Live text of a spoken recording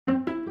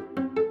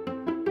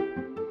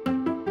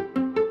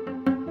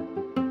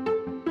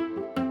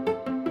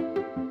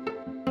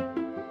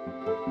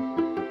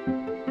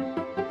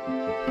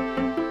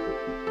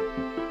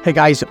Hey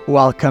guys,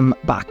 welcome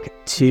back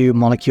to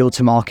Molecule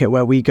to Market,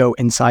 where we go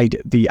inside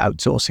the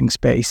outsourcing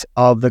space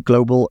of the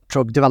global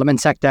drug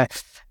development sector.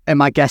 And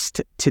my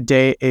guest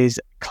today is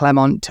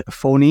Clement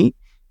Fournier,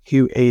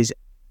 who is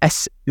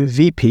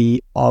SVP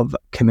of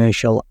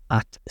Commercial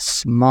at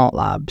Smart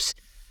Labs.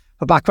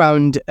 For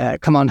background,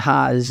 Clement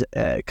has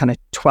kind of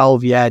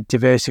 12-year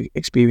diverse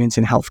experience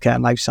in healthcare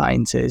and life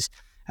sciences.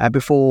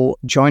 Before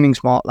joining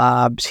Smart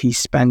Labs, he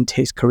spent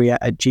his career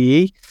at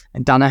GE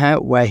and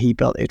Danaher, where he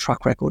built a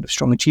track record of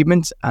strong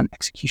achievements and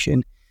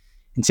execution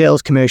in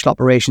sales, commercial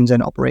operations,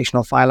 and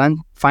operational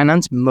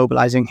finance,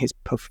 mobilizing his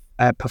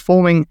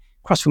performing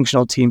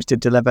cross-functional teams to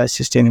deliver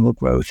sustainable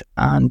growth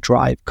and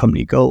drive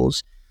company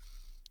goals.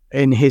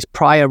 In his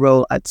prior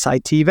role at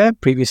Cytiva,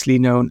 previously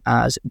known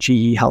as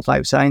GE Health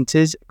Life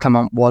Sciences,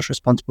 Clement was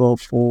responsible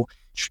for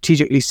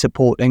strategically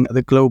supporting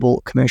the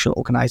global commercial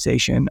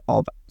organization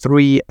of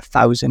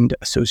 3,000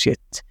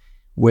 associates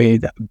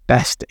with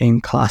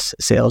best-in-class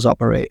sales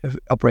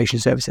operation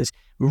services.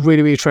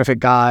 Really terrific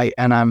guy,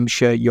 and I'm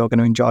sure you're going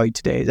to enjoy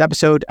today's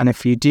episode. And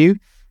if you do,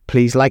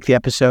 please like the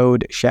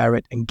episode, share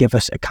it, and give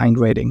us a kind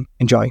rating.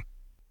 Enjoy.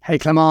 Hey,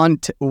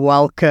 Clement,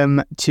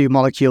 welcome to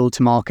Molecule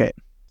to Market.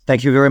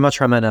 Thank you very much,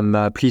 Raman.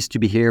 I'm pleased to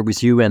be here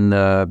with you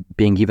and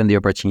being given the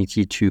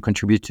opportunity to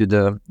contribute to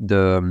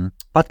the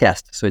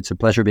podcast. So it's a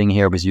pleasure being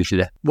here with you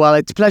today. Well,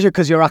 it's a pleasure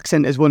because your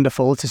accent is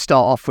wonderful to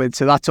start off with.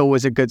 So that's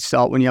always a good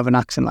start when you have an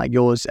accent like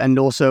yours. And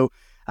also,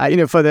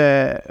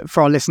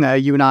 for our listener,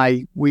 you and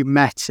I, we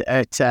met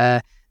at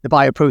the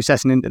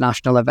Bioprocessing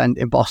International event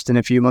in Boston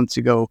a few months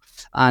ago.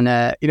 And,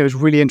 it was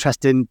really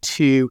interesting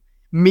to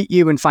meet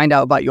you and find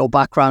out about your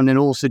background and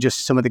also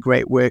just some of the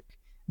great work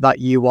that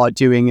you are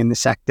doing in the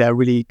sector,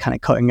 really kind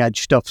of cutting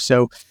edge stuff.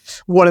 So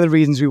one of the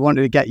reasons we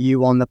wanted to get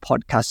you on the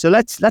podcast. So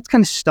let's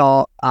kind of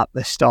start at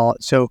the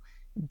start. So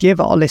give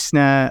our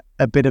listener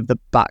a bit of the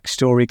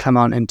backstory,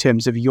 Clement, in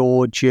terms of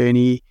your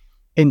journey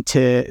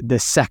into the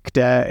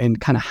sector and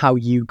kind of how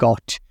you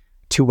got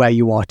to where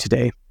you are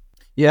today.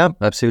 Yeah,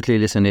 absolutely.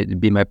 Listen, it'd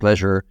be my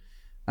pleasure.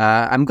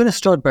 I'm going to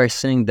start by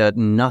saying that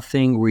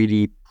nothing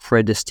really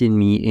predestined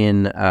me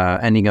in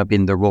ending up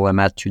in the role I'm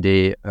at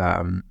today,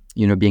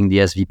 being the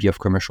SVP of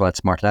Commercial at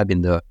Smart Lab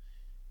in the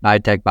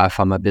biotech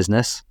biopharma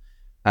business.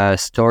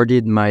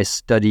 Started my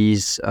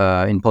studies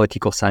in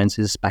political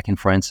sciences back in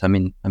France. I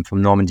mean, I'm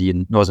from Normandy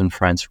in northern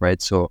France,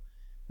 right? So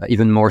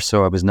even more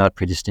so, I was not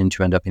predestined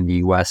to end up in the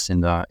US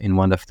in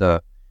one of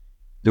the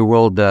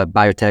world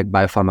biotech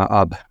biopharma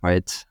hub,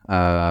 right?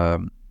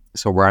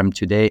 So where I'm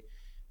today.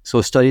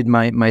 So studied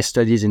my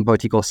studies in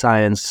political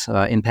science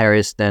in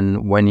Paris,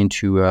 then went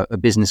into a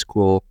business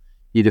school,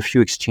 did a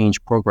few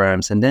exchange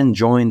programs, and then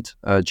joined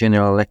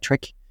General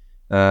Electric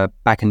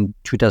back in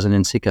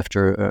 2006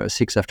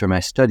 after my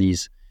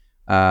studies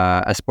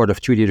as part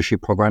of 2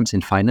 leadership programs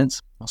in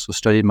finance. Also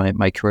studied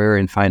my career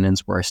in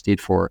finance, where I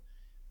stayed for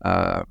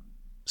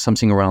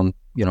something around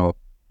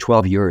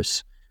 12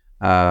 years,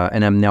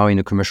 and I'm now in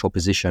a commercial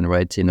position,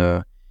 right, in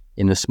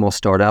a small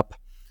startup.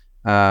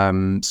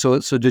 So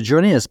the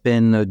journey has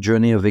been a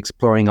journey of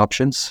exploring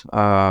options,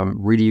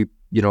 really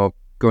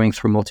going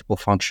through multiple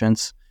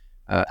functions.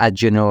 At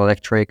General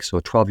Electric, so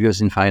 12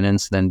 years in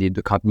finance, then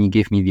the company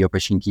gave me the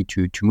opportunity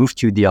to move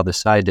to the other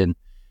side and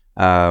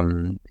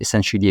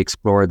essentially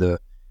explore the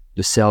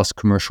sales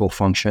commercial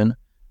function,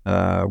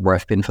 where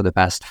I've been for the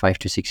past 5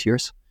 to 6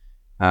 years.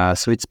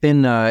 So it's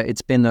been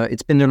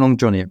a long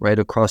journey right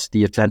across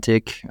the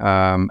Atlantic.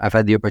 I've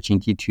had the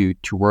opportunity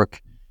to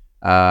work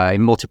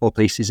in multiple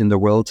places in the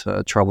world.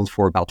 Traveled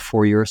for about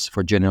 4 years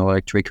for General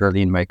Electric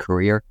early in my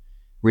career.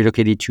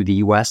 Relocated to the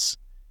US.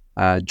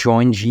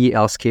 Joined GE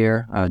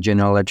Healthcare,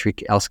 General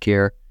Electric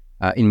Healthcare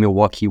in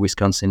Milwaukee,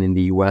 Wisconsin in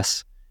the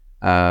US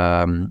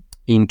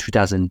in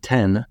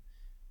 2010.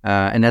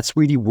 And that's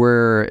really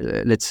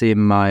where, let's say,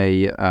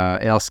 my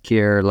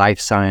healthcare life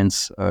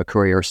science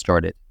career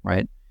started,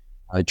 right?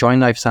 I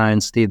joined life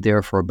science, stayed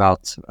there for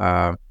about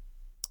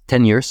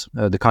 10 years.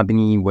 The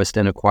company was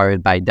then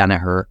acquired by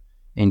Danaher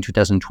in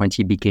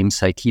 2020, became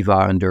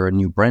Cytiva under a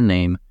new brand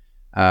name.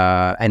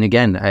 And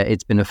again,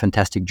 it's been a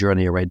fantastic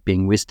journey, right?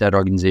 Being with that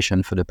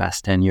organization for the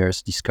past 10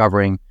 years,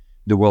 discovering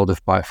the world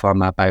of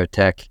biopharma,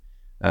 biotech,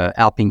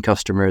 helping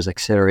customers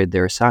accelerate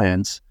their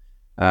science.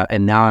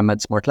 And now I'm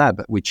at Smart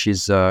Lab, which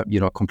is, a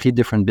complete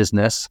different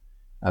business,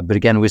 but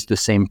again, with the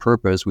same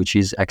purpose, which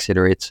is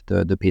accelerate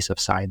the pace of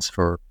science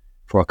for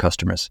our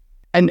customers.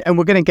 And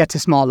we're going to get to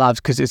Smart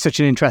Labs because it's such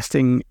an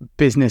interesting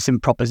business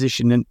and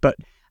proposition. But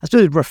I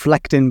suppose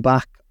reflecting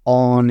back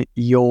on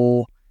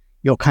your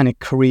kind of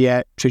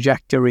career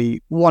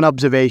trajectory, one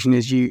observation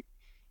is you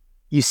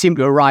seem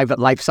to arrive at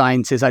life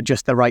sciences at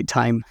just the right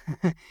time.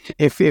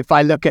 If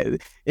I look at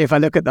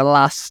the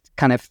last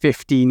kind of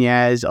 15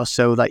 years or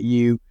so that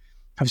you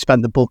have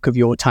spent the bulk of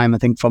your time, I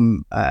think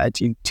from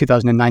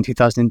 2009,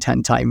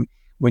 2010 time,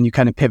 when you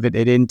kind of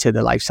pivoted into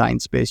the life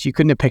science space, you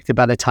couldn't have picked a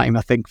better time,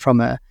 I think, from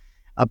a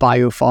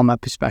biopharma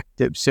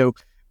perspective. So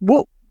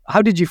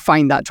how did you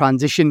find that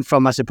transition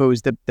from, I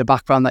suppose, the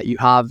background that you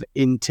have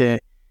into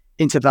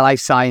into the life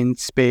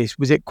science space,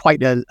 was it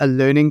quite a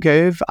learning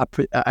curve?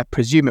 I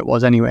presume it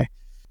was anyway.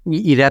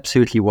 It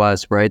absolutely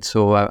was, right?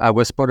 So I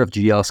was part of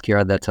GE Healthcare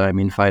at that time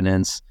in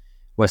finance,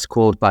 was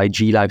called by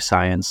GE Life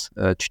Science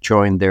to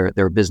join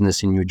their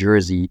business in New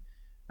Jersey.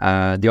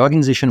 The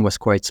organization was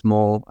quite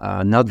small,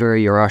 not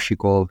very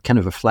hierarchical, kind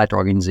of a flat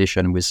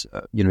organization with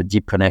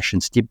deep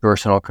connections, deep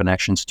personal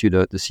connections to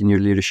the senior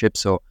leadership.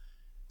 So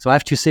I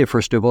have to say,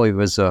 first of all, it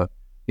was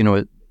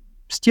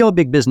still a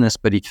big business,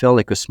 but it felt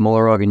like a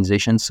smaller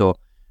organization. So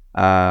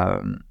I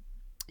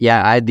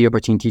had the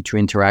opportunity to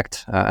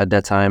interact at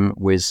that time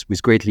with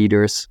great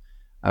leaders,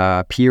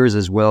 peers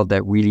as well,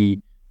 that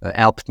really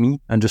helped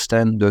me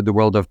understand the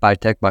world of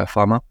biotech,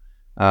 biopharma.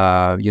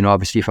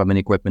 Obviously from an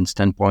equipment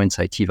standpoint,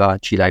 Cytiva,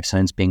 GE Life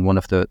Science being one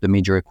of the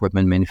major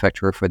equipment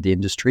manufacturer for the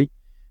industry,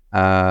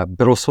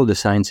 but also the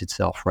science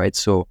itself, right?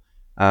 So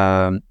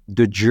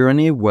the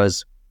journey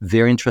was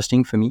very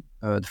interesting for me.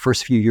 The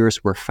first few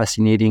years were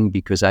fascinating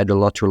because I had a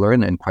lot to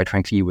learn, and quite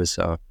frankly, it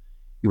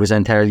was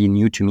entirely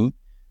new to me.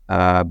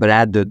 But I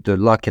had the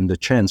luck and the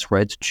chance,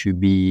 right, to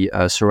be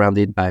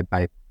surrounded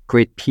by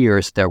great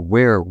peers that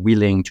were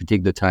willing to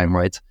take the time,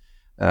 right,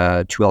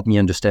 to help me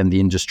understand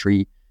the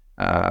industry,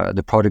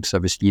 the products,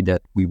 obviously,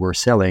 that we were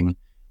selling.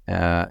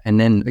 And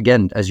then,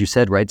 again, as you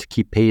said, right, to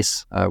keep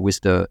pace with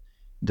the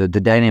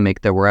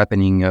dynamic that were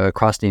happening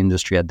across the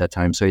industry at that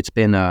time. So it's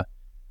been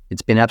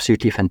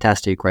absolutely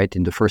fantastic, right,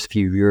 in the first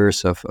few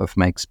years of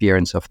my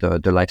experience of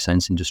the life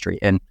science industry.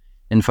 And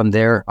from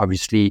there,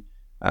 obviously,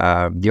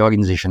 the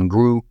organization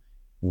grew.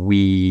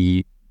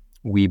 We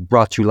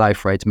brought to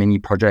life, right, many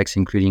projects,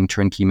 including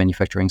turnkey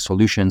manufacturing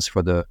solutions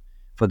for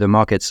the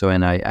market. So,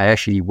 and I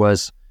actually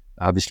was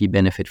obviously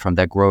benefit from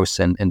that growth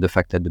and the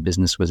fact that the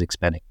business was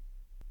expanding.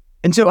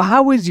 And so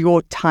how was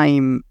your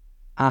time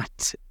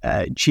at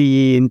GE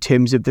in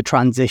terms of the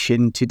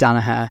transition to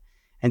Danaher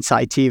and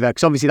Cytiva?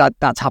 Because obviously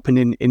that's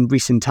happened in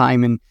recent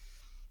time, and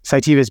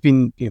Cytiva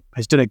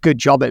has done a good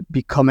job at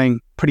becoming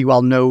pretty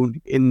well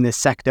known in this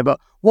sector. But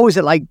what was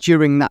it like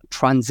during that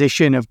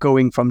transition of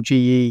going from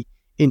GE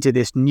into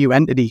this new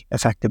entity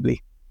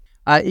effectively?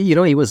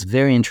 It was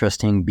very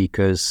interesting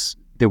because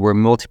there were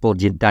multiple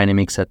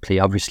dynamics at play.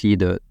 Obviously,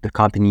 the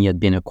company had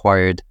been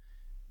acquired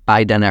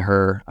by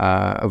Danaher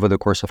over the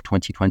course of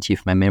 2020,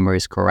 if my memory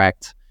is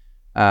correct.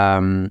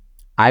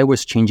 I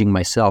was changing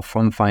myself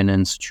from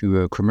finance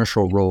to a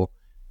commercial role,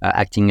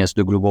 acting as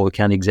the global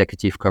account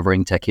executive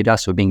covering Takeda,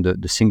 so being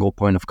the single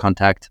point of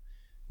contact,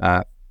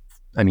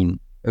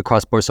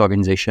 across both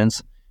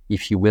organizations,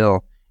 if you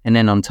will. And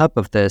then on top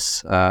of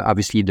this,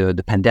 obviously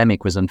the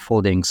pandemic was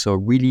unfolding. So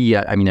really,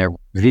 I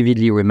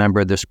vividly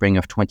remember the spring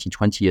of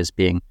 2020 as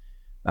being,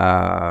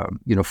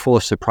 full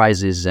of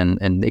surprises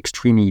and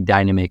extremely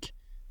dynamic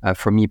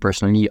for me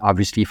personally,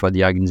 obviously for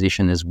the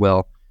organization as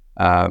well,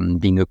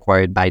 being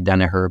acquired by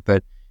Danaher.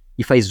 But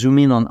if I zoom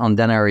in on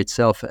Danaher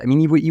itself,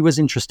 it was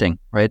interesting,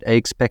 right? I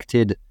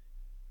expected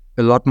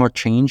a lot more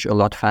change, a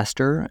lot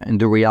faster.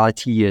 And the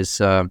reality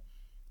is,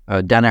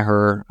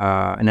 Danaher,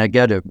 and I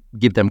gotta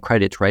give them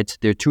credit, right?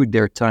 They took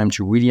their time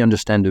to really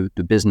understand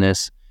the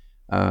business,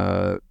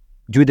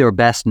 do their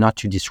best not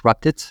to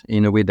disrupt it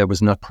in a way that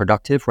was not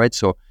productive, right?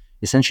 So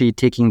essentially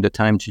taking the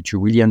time to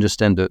really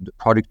understand the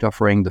product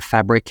offering, the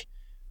fabric,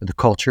 the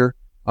culture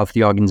of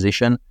the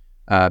organization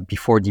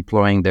before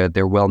deploying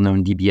their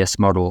well-known DBS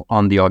model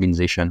on the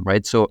organization,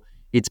 right? So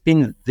it's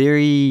been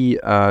very,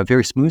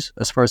 very smooth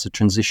as far as the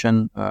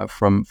transition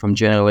from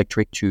General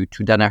Electric to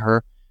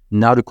Danaher.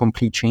 Not a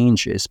complete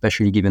change,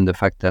 especially given the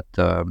fact that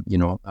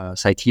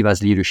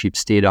Cytiva's leadership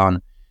stayed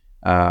on,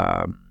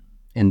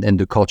 and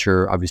the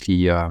culture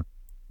obviously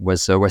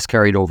was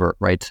carried over,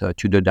 right,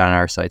 to the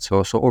Danaher side.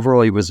 So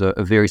overall, it was a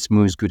very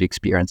smooth, good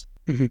experience.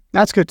 Mm-hmm.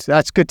 That's good.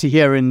 That's good to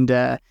hear. And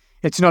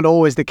it's not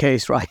always the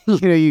case, right?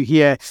 You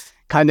hear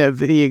kind of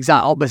the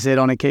exact opposite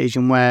on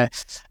occasion, where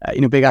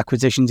big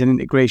acquisitions and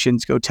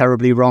integrations go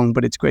terribly wrong.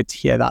 But it's great to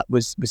hear that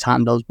was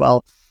handled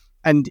well.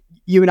 And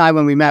you and I,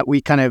 when we met,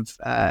 we kind of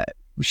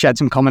shared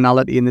some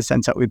commonality in the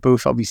sense that we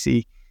both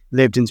obviously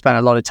lived and spent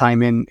a lot of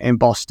time in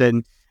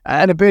Boston.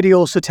 And Aberde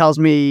also tells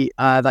me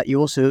that you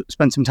also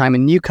spent some time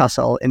in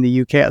Newcastle in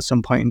the UK at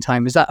some point in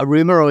time. Is that a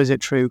rumor or is it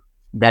true?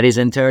 That is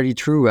entirely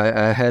true.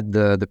 I had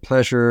the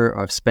pleasure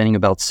of spending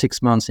about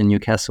 6 months in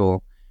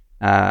Newcastle,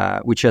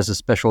 which has a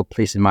special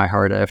place in my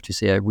heart. I have to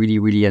say, I really,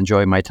 really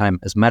enjoy my time.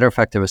 As a matter of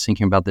fact, I was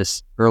thinking about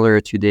this earlier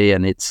today,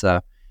 and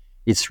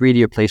it's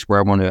really a place where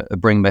I want to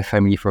bring my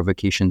family for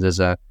vacations as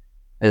I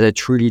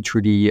truly,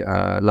 truly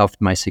loved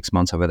my 6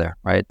 months over there,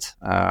 right?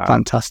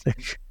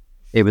 Fantastic.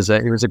 It was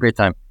a great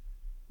time.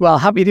 Well,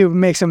 happy to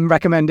make some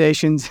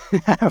recommendations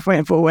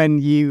for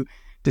when you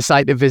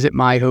decide to visit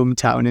my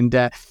hometown.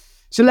 And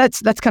so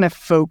let's kind of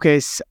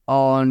focus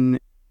on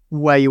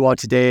where you are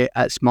today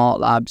at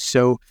Smart Labs.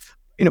 So,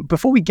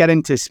 before we get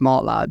into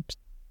Smart Labs,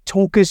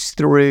 talk us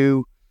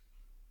through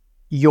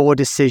your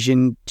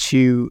decision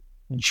to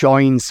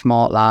join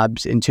Smart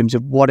Labs in terms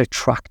of what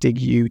attracted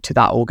you to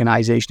that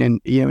organization,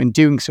 and in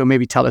doing so,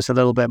 maybe tell us a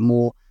little bit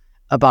more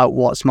about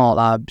what Smart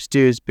Labs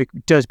does,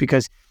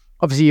 because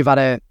obviously you've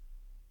had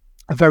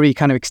a very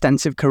kind of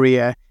extensive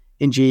career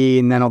in GE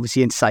and then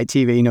obviously inside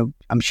TV. You know,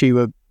 I'm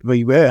sure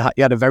you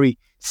had a very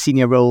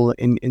senior role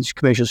in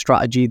commercial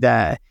strategy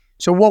there.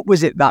 So what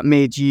was it that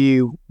made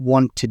you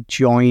want to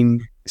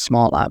join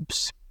Smart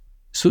Labs?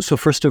 So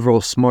first of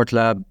all, Smart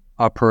Lab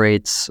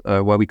operates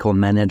what we call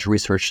managed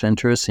research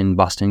centers in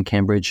Boston,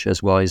 Cambridge,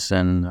 as well as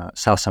in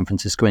South San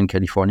Francisco in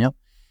California.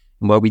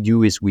 And what we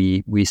do is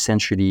we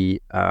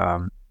essentially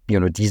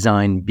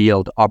design,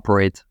 build,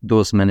 operate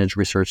those managed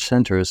research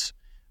centers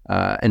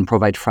and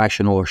provide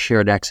fractional or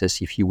shared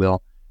access, if you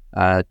will,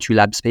 to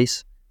lab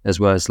space as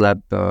well as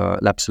lab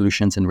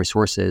solutions and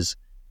resources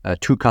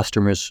to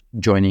customers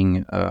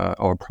joining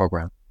our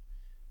program.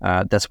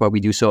 That's what we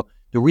do. So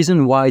the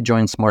reason why I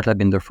joined Smart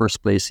Lab in the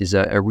first place is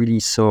I really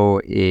saw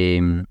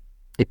a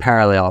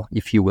parallel,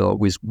 if you will,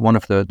 with one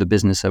of the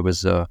business I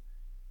was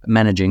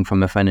managing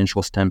from a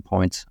financial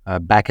standpoint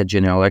back at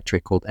General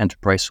Electric called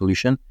Enterprise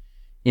Solution,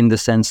 in the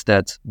sense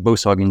that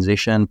both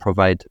organizations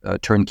provide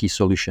turnkey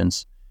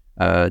solutions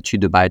to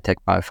the biotech,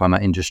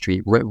 biopharma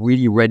industry,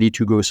 really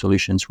ready-to-go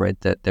solutions, right,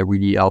 that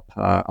really help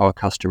our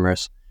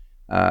customers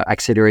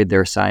accelerate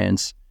their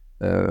science,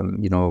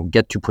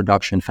 get to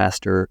production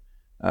faster,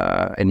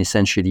 and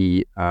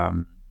essentially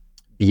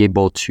be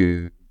able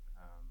to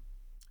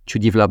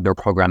develop their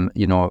program,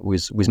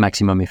 with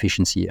maximum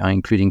efficiency,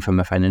 including from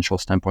a financial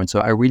standpoint. So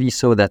I really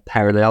saw that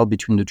parallel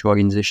between the two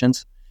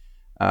organizations.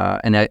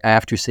 And I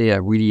have to say, I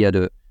really had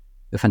a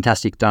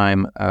fantastic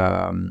time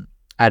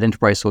at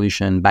Enterprise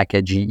Solution, back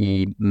at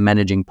GE,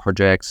 managing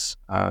projects,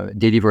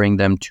 delivering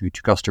them to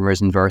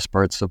customers in various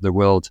parts of the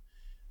world,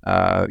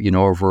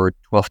 over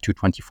 12 to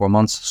 24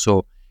 months.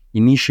 So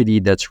initially,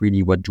 that's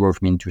really what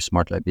drove me into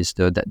Smart Lab, is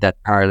that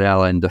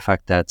parallel and the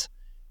fact that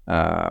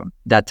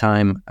that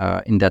time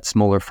in that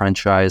smaller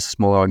franchise,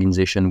 smaller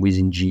organization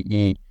within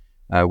GE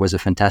was a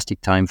fantastic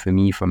time for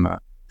me from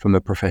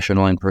a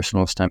professional and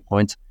personal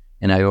standpoint.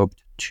 And I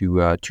hoped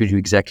to do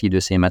exactly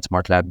the same at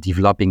Smart Lab,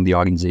 developing the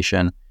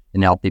organization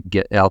and help it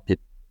get to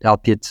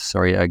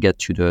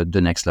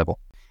the next level.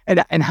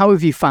 And how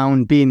have you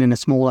found being in a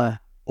smaller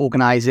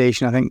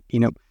organization? I think,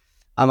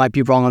 I might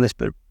be wrong on this,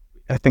 but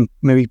I think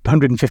maybe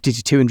 150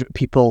 to 200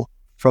 people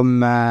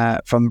from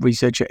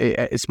research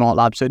at Smart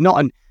Lab. So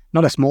not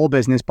a small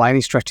business by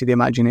any stretch of the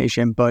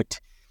imagination, but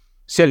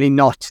certainly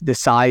not the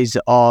size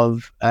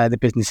of the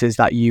businesses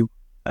that you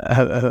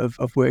have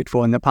worked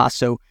for in the past.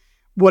 So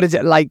what is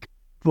it like?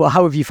 Well,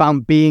 how have you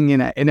found being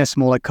in a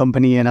smaller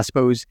company, and I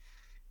suppose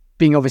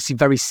being obviously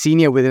very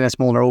senior within a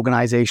smaller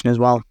organization as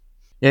well?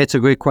 Yeah, it's a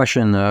great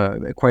question.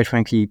 Quite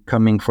frankly,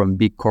 coming from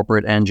big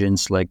corporate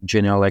engines like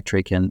General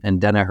Electric and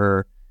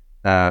Danaher,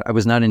 I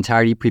was not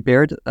entirely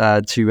prepared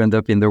to end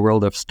up in the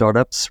world of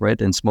startups,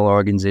 right, and smaller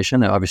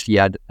organization. I obviously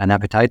had an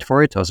appetite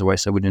for it,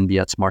 otherwise I wouldn't be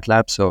at Smart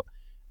Lab. So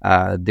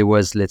there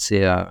was, let's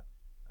say, a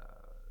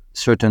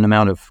certain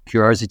amount of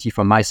curiosity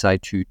from my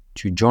side to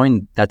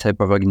join that type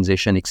of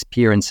organization,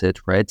 experience it,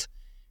 right,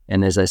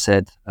 and as I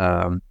said,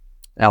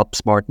 help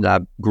Smart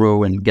Lab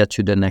grow and get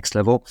to the next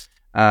level.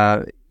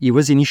 It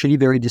was initially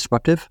very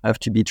disruptive. I have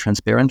to be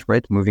transparent,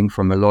 right? Moving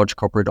from a large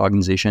corporate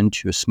organization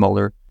to a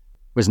smaller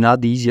was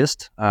not the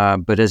easiest,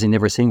 but as in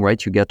everything,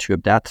 right, you get to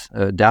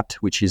adapt,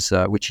 which is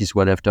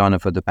what I've done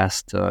over the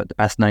past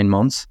 9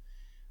 months.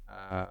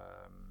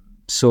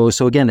 So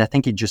again, I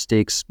think it just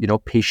takes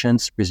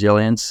patience,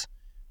 resilience,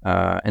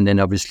 and then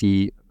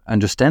obviously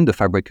understand the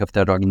fabric of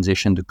that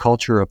organization, the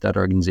culture of that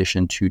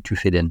organization to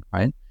fit in,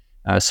 right?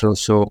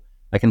 So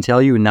I can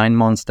tell you, 9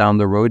 months down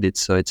the road,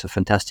 it's a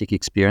fantastic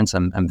experience.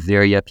 I'm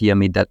very happy I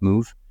made that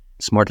move.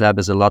 Smart Lab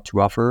has a lot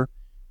to offer.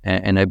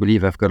 And I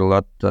believe I've got a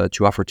lot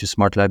to offer to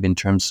Smart Lab in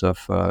terms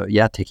of,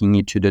 taking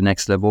it to the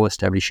next level,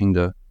 establishing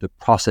the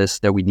process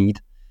that we need,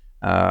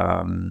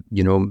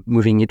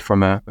 moving it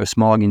from a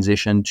small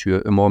organization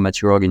to a more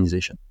mature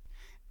organization.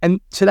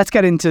 And so let's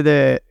get into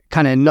the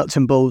kind of nuts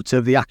and bolts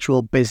of the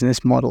actual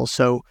business model.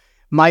 So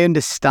my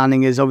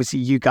understanding is obviously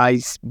you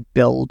guys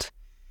build,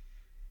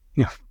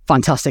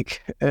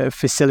 fantastic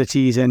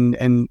facilities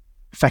and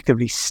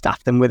effectively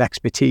staff them with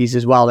expertise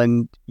as well.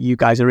 And you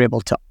guys are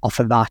able to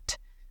offer that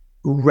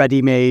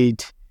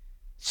ready-made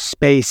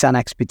space and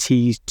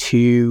expertise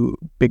to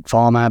big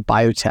pharma,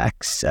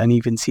 biotechs, and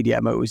even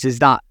CDMOs.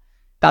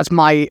 That's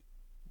my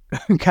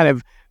kind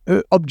of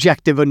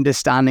objective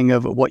understanding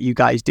of what you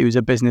guys do as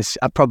a business.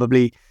 I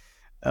probably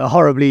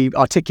horribly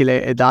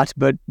articulated that,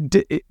 but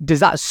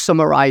does that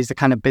summarize the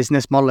kind of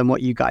business model and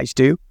what you guys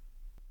do?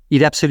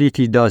 It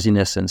absolutely does, in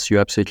essence.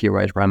 You're absolutely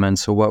right, Raman.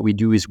 So what we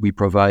do is we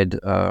provide,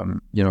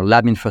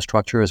 lab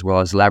infrastructure as well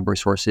as lab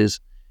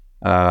resources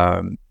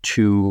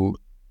to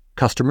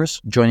customers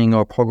joining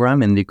our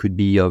program, and they could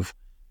be of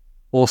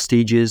all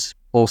stages,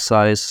 all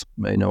size,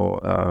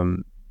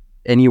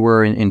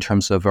 anywhere in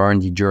terms of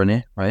R&D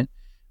journey, right?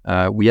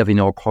 We have in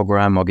our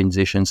program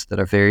organizations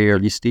that are very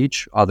early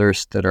stage,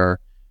 others that are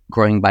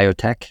growing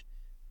biotech.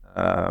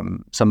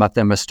 Some of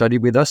them have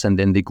studied with us, and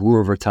then they grew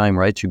over time,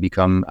 right, to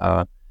become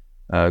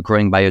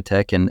growing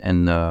biotech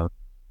and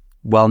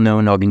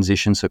well-known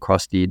organizations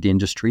across the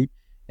industry.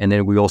 And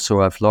then we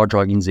also have large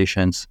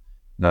organizations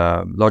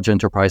large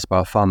enterprise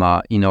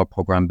biopharma in our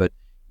program. But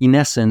in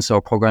essence,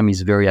 our program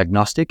is very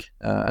agnostic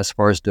as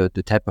far as the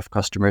type of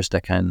customers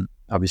that can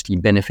obviously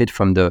benefit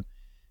from the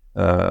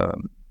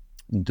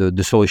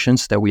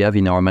solutions that we have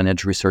in our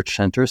managed research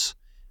centers.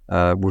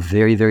 We're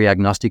very, very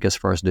agnostic as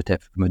far as the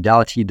type of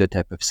modality, the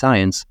type of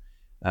science.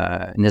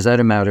 And as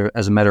a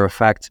matter of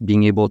fact,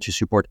 being able to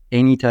support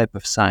any type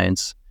of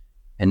science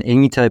and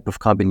any type of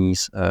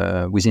companies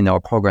within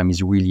our program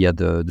is really at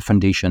the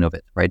foundation of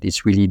it, right?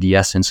 It's really the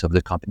essence of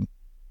the company.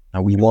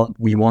 We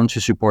want to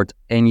support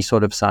any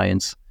sort of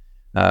science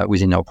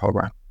within our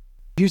program.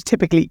 Who's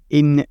typically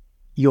in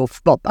your...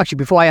 Well, actually,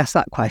 before I ask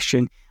that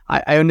question,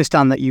 I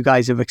understand that you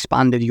guys have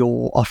expanded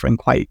your offering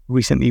quite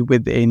recently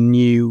with a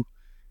new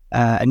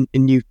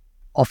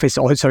office,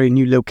 or sorry, a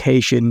new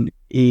location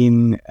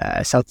in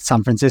South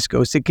San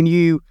Francisco. So can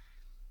you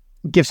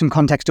give some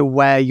context of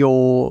where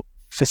your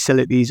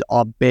facilities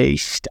are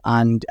based,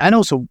 and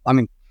also, I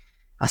mean,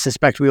 I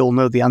suspect we all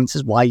know the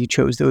answers why you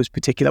chose those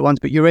particular ones,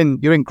 but you're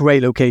in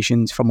great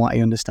locations from what I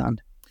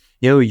understand.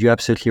 Yeah, you're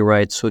absolutely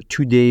right. So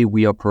today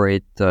we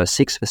operate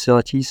 6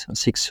 facilities,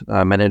 6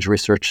 managed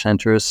research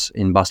centers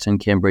in Boston,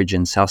 Cambridge,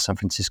 and South San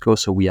Francisco.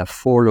 So we have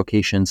 4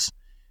 locations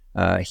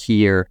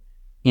here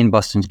in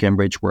Boston,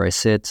 Cambridge, where I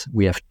sit.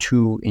 We have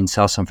 2 in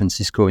South San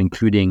Francisco,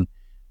 including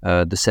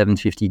the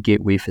 750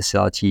 Gateway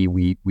facility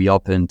we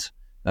opened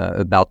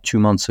about 2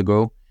 months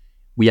ago.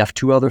 We have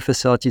 2 other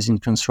facilities in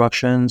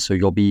construction, so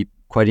you'll be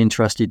quite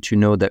interested to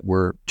know that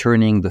we're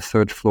turning the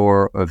 3rd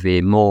floor of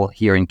a mall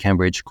here in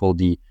Cambridge called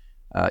the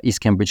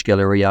East Cambridge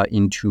Galleria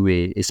into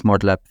a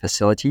smart lab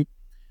facility.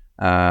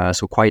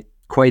 So quite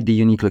the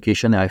unique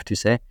location, I have to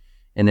say.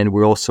 And then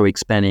we're also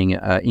expanding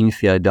in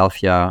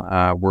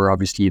Philadelphia, where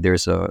obviously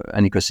there's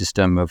an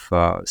ecosystem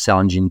of cell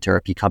and gene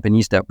therapy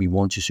companies that we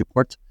want to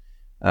support.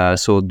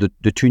 So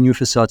the 2 new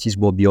facilities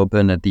will be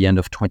open at the end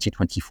of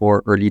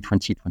 2024, early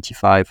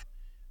 2025,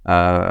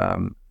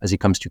 as it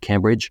comes to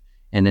Cambridge,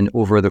 and then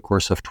over the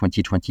course of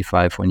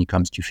 2025 when it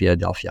comes to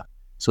Philadelphia.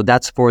 So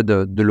that's for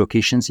the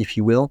locations, if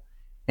you will.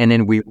 And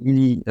then we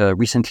really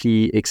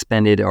recently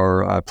expanded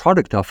our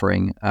product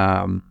offering,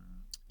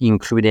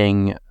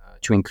 including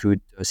to include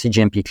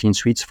cGMP clean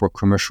suites for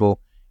commercial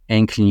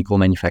and clinical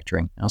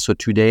manufacturing. So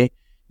today,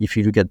 if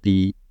you look at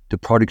the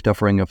product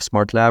offering of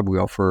Smart Lab, we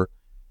offer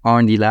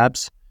R&D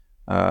labs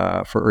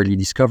for early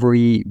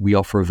discovery. We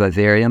offer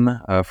vivarium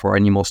for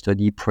animal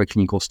study,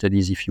 preclinical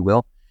studies, if you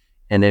will.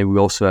 And then we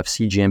also have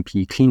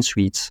cGMP clean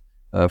suites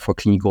for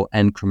clinical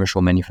and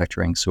commercial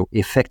manufacturing. So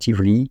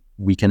effectively,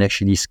 we can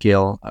actually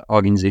scale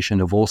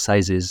organization of all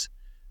sizes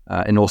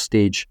and all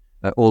stage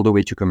all the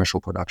way to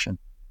commercial production.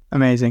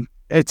 Amazing.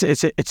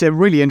 It's a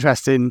really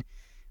interesting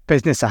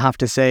business, I have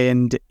to say.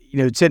 And,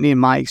 certainly in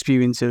my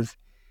experience of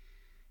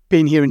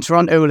being here in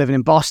Toronto, living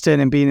in Boston,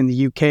 and being in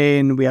the UK,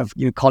 and we have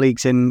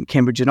colleagues in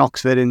Cambridge and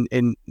Oxford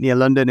and near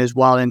London as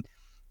well. And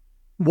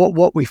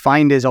what we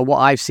find is, or what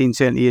I've seen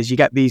certainly, is you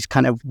get these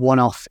kind of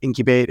one-off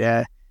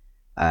incubator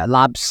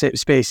lab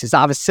spaces that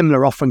have a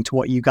similar offering to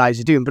what you guys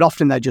are doing, but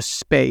often they're just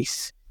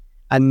space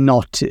and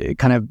not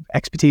kind of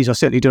expertise, or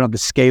certainly don't have the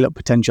scale-up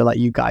potential that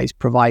you guys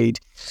provide.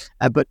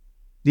 But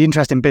the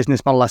interesting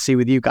business model I see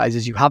with you guys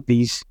is you have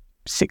these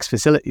 6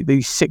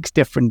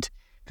 different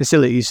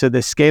facilities, so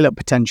the scale-up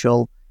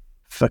potential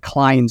for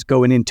clients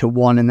going into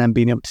one and then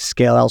being able to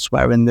scale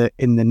elsewhere in the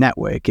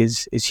network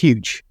is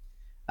huge,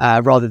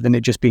 rather than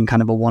it just being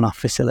kind of a one-off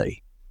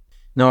facility.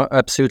 No,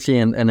 absolutely,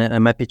 and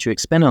I'm happy to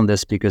expand on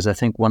this, because I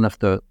think one of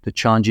the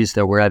challenges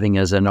that we're having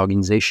as an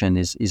organization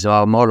is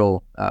our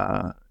model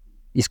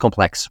is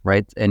complex,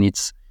 right? And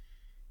it's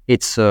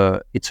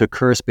a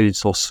curse, but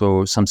it's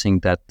also something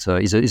that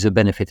is a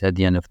benefit at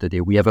the end of the day.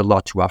 We have a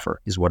lot to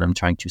offer, is what I'm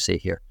trying to say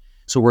here.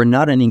 So we're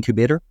not an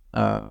incubator,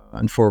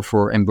 and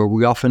but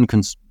we often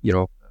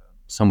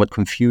somewhat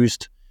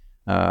confused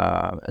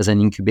as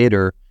an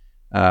incubator.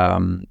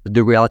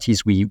 The reality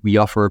is we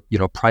offer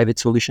private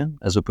solution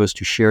as opposed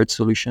to shared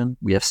solution.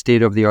 We have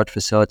state-of-the-art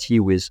facility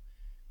with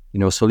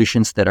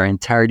solutions that are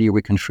entirely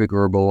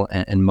reconfigurable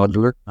and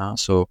modular.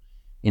 So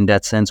in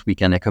that sense, we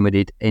can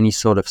accommodate any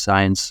sort of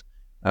science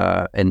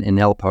and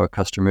help our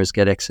customers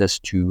get access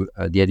to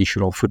the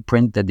additional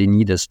footprint that they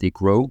need as they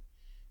grow.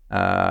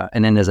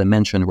 And then, as I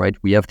mentioned, right,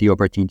 we have the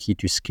opportunity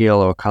to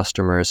scale our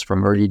customers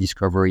from early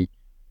discovery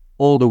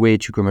all the way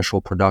to commercial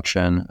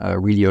production,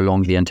 really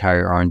along the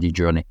entire R&D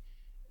journey.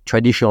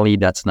 Traditionally,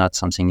 that's not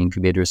something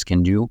incubators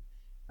can do.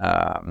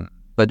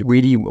 But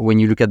really, when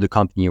you look at the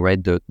company, right,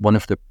 one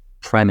of the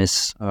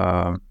premise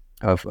of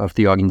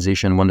the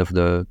organization, one of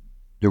the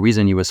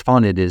reason it was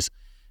founded is,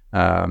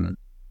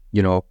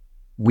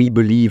 we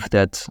believe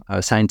that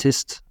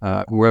scientists,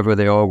 whoever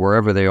they are,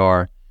 wherever they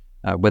are,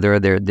 whether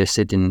they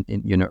sit in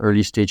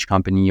early stage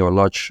company or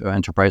large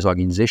enterprise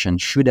organization,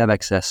 should have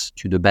access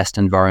to the best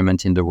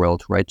environment in the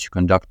world, right, to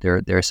conduct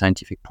their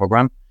scientific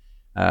program.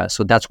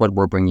 So that's what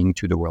we're bringing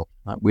to the world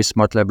with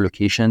Smart Lab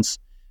locations.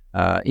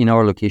 In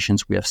our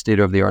locations, we have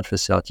state-of-the-art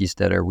facilities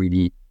that are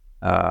really,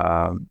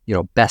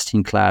 best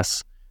in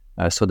class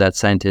so that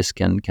scientists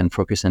can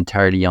focus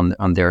entirely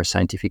on their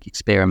scientific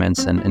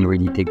experiments and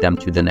really take them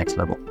to the next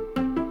level.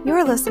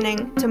 You're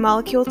listening to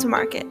Molecule to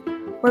Market,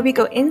 where we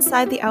go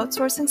inside the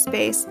outsourcing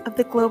space of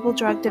the global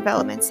drug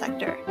development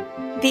sector,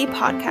 the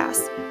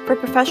podcast for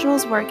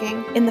professionals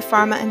working in the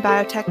pharma and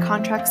biotech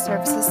contract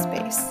services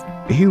space.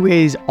 Who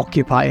is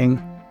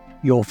occupying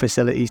your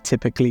facilities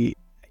typically?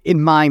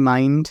 In my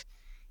mind,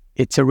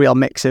 it's a real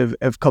mix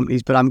of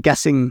companies, but I'm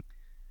guessing,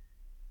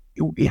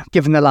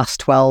 given the last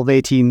 12,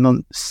 18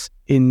 months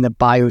in the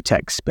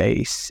biotech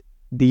space,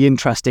 the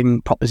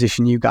interesting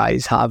proposition you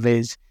guys have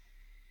is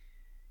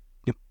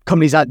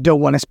companies that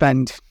don't want to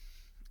spend,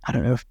 I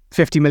don't know,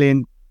 50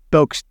 million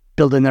bucks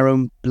building their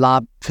own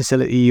lab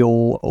facility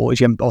or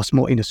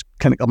small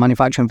clinical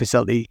manufacturing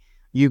facility.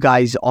 You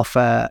guys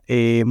offer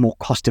a more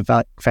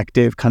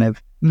cost-effective kind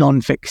of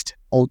non-fixed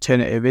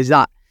alternative. Is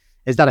that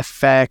a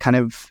fair kind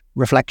of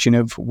reflection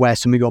of where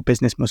some of your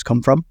business must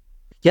come from?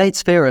 Yeah,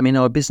 it's fair. I mean,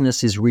 our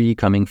business is really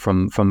coming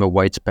from a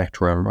wide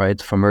spectrum,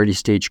 right? From early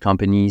stage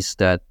companies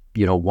that,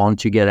 want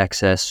to get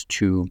access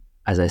to,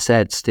 as I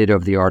said,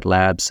 state-of-the-art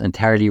labs,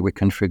 entirely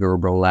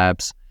reconfigurable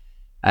labs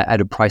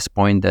at a price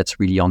point that's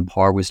really on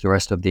par with the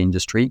rest of the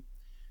industry,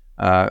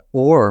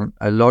 or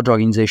large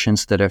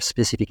organizations that have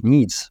specific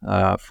needs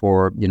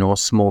for,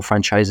 small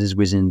franchises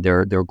within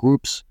their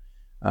groups,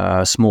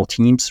 small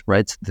teams,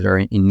 right, that are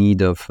in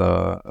need of,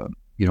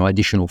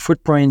 additional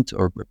footprint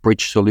or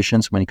bridge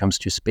solutions when it comes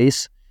to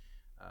space,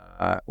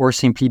 or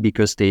simply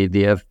because they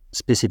have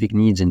specific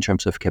needs in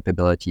terms of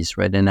capabilities,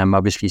 right? And I'm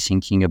obviously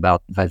thinking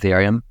about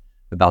Vivarium,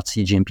 about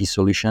cGMP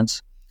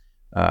solutions,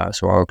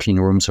 so our clean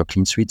rooms or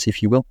clean suites,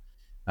 if you will.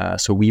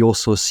 So we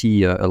also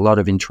see a lot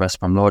of interest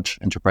from large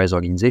enterprise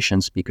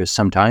organizations because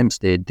sometimes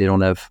they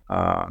don't have,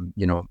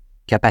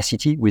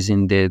 capacity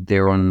within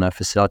their own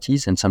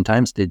facilities, and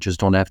sometimes they just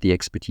don't have the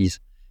expertise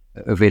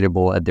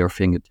available at their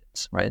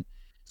fingertips, right?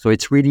 So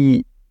it's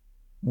really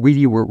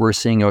we're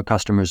seeing our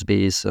customers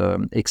base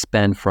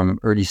expand from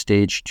early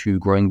stage to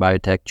growing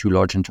biotech to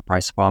large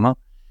enterprise pharma.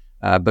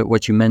 But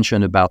what you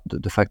mentioned about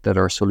the fact that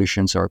our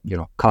solutions are,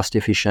 cost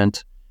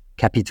efficient,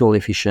 capital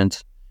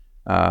efficient,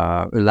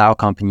 allow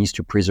companies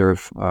to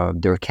preserve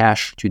their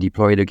cash, to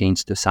deploy it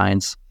against the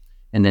science,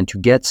 and then to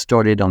get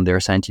started on their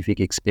scientific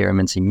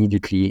experiments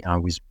immediately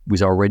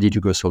with our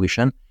ready-to-go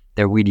solution,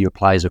 that really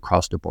applies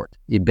across the board.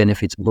 It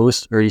benefits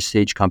both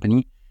early-stage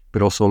company,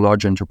 but also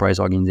large enterprise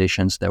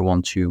organizations that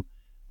want to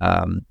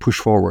push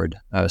forward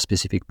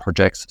specific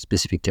projects,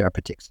 specific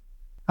therapeutics.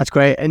 That's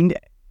great. And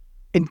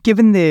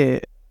given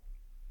the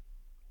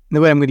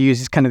way I'm going to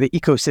use is kind of the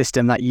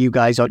ecosystem that you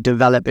guys are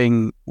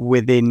developing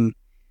within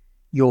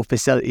your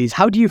facilities,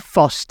 how do you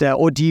foster,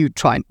 or do you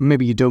try,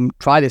 maybe you don't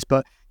try this,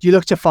 but do you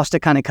look to foster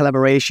kind of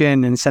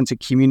collaboration and a sense of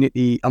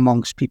community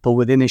amongst people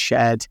within a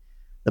shared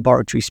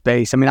laboratory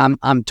space? I mean,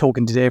 I'm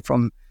talking today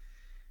from,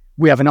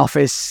 we have an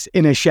office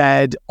in a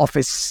shared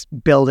office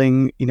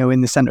building,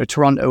 in the center of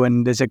Toronto,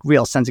 and there's a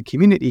real sense of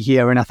community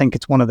here. And I think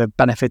it's one of the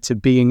benefits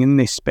of being in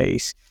this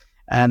space.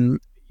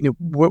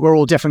 We're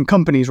all different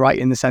companies, right?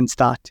 In the sense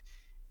that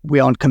we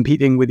aren't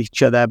competing with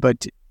each other,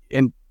 but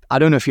I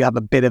don't know if you have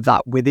a bit of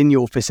that within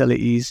your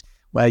facilities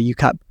where you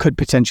could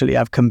potentially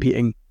have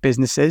competing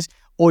businesses,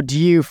 or do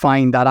you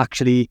find that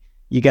actually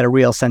you get a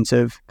real sense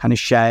of kind of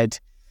shared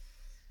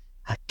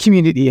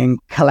community and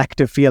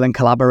collective feel and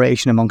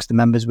collaboration amongst the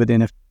members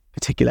within a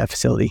particular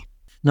facility?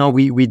 No,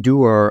 we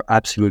do our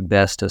absolute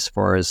best as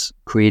far as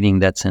creating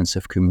that sense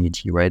of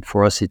community, right?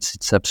 For us,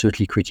 it's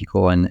absolutely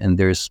critical, and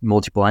there's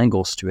multiple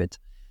angles to it.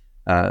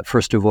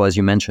 First of all, as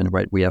you mentioned,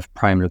 right, we have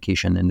prime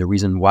location, and the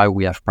reason why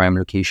we have prime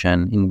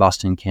location in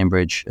Boston,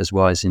 Cambridge, as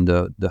well as in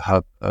the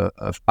hub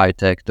of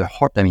biotech,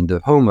 the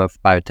home of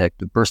biotech,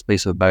 the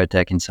birthplace of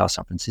biotech in South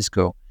San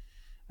Francisco,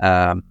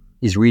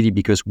 is really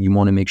because we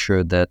want to make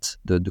sure that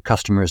the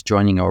customers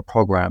joining our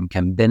program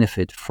can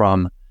benefit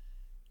from,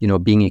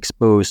 being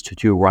exposed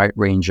to a wide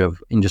range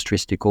of industry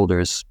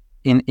stakeholders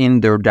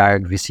in their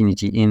direct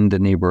vicinity, in the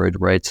neighborhood,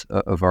 right,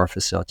 of our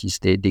facilities.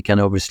 They can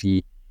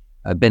obviously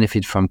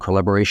benefit from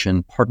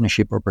collaboration,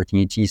 partnership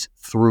opportunities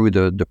through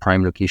the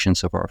prime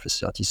locations of our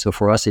facilities. So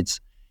for us,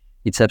 it's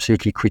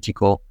absolutely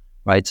critical,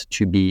 right,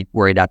 to be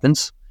where it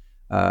happens.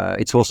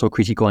 It's also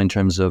critical in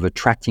terms of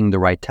attracting the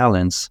right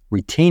talents,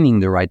 retaining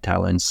the right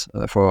talents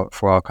for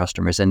our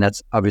customers, and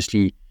that's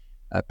obviously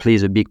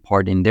plays a big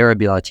part in their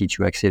ability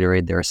to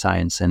accelerate their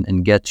science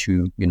and get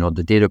to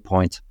the data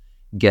point,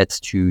 get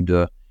to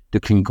the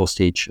clinical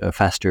stage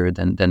faster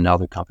than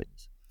other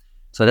companies.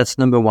 So that's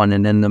number one.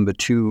 And then number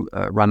two,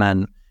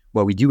 Raman,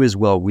 what we do as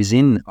well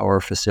within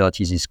our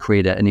facilities is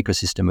create an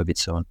ecosystem of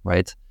its own,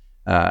 right?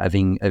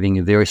 Having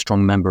a very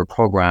strong member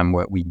program,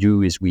 what we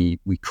do is we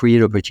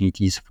create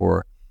opportunities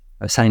for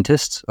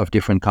scientists of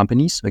different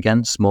companies,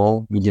 again,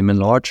 small, medium, and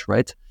large,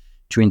 right?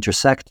 To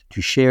intersect,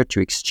 to share,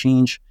 to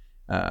exchange,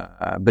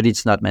 but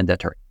it's not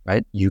mandatory,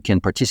 right? You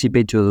can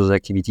participate to those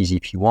activities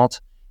if you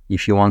want.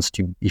 If you want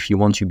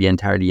to be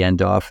entirely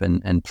hands-off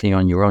and play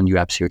on your own, you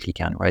absolutely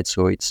can, right?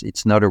 So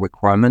it's not a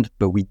requirement,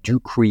 but we do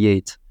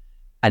create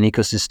an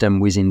ecosystem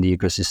within the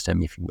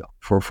ecosystem, if you will.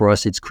 For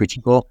us, it's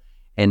critical.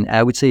 And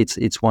I would say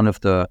it's one of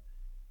the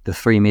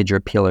three major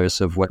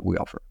pillars of what we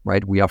offer,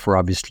 right? We offer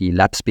obviously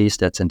lab space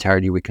that's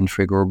entirely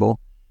reconfigurable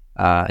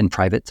and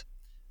private.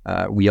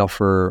 We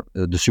offer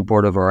the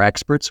support of our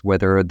experts,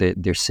 whether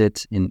they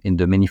sit in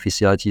the many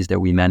facilities that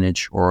we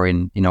manage or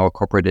in our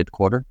corporate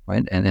headquarters,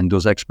 right? And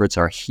those experts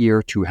are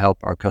here to help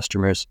our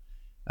customers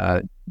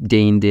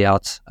day in, day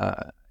out,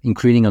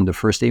 including on the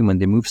first day when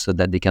they move, so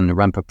that they can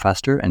ramp up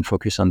faster and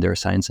focus on their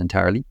science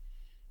entirely.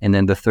 And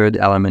then the third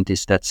element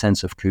is that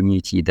sense of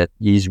community that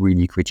is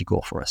really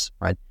critical for us,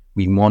 right?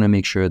 We want to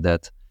make sure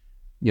that,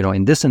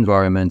 in this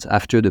environment,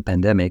 after the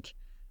pandemic,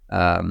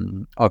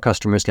 our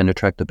customers can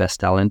attract the best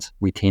talent,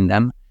 retain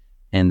them,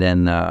 and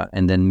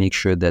then make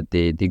sure that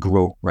they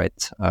grow,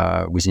 right,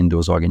 within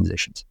those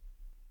organizations.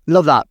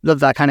 Love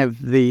that kind of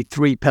the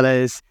three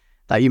pillars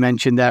that you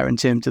mentioned there in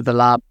terms of the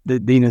lab,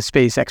 the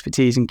space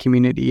expertise and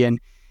community. And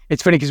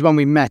it's funny because when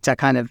we met,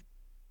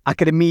 I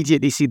could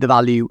immediately see the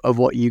value of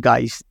what you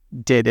guys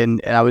did,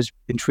 and I was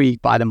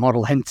intrigued by the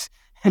model. Hence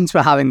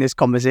we're having this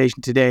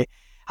conversation today.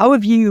 How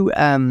have you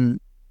guys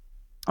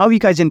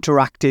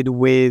interacted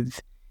with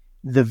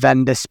the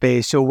vendor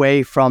space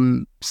away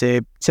from,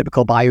 say,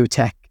 typical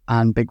biotech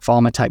and big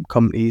pharma type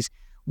companies?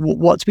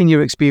 What's been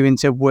your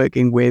experience of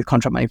working with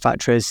contract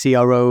manufacturers,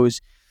 CROs,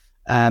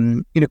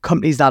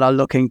 companies that are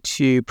looking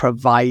to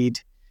provide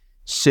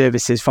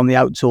services from the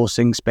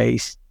outsourcing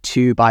space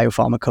to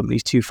biopharma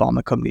companies, to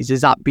pharma companies?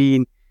 Has that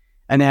been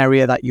an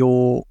area that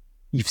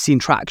you've seen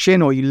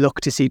traction, or you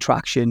look to see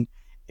traction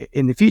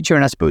in the future?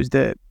 And I suppose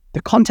the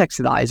context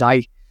of that is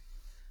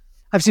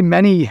I've seen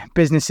many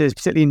businesses,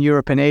 particularly in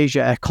Europe and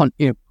Asia, kind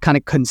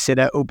of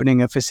consider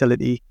opening a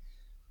facility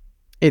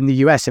in the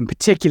US. And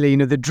particularly,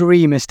 the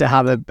dream is to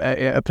have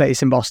a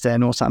place in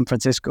Boston or San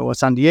Francisco or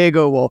San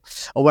Diego or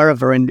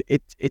wherever. And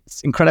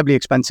it's incredibly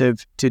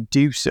expensive to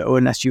do so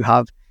unless you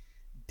have,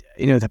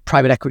 the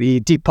private equity,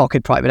 deep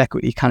pocket private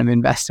equity kind of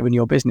investor in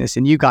your business.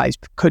 And you guys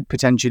could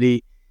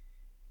potentially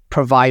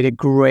provide a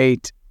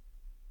great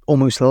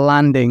almost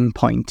landing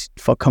point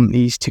for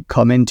companies to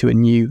come into a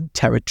new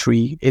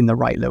territory in the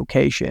right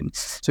location.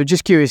 So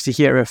just curious to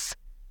hear if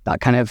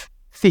that kind of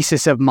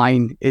thesis of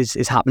mine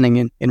is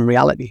happening in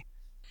reality.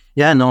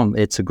 Yeah, no,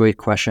 it's a great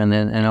question.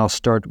 And I'll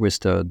start with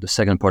the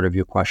second part of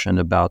your question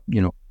about,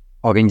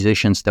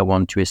 organizations that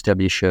want to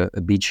establish a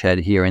beachhead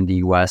here in the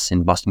US,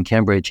 in Boston,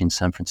 Cambridge, in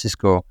San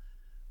Francisco.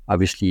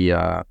 Obviously,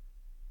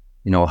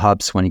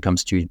 hubs when it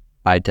comes to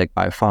biotech,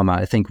 biopharma.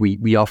 I think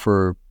we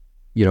offer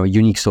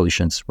unique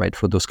solutions, right,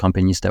 for those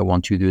companies that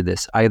want to do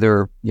this,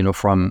 either,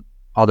 from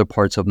other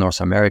parts of North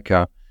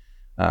America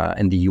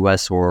and the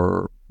US,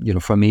 or,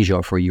 from Asia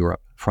or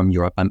from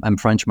Europe. I'm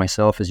French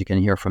myself, as you can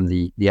hear from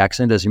the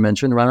accent, as you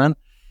mentioned, Raman.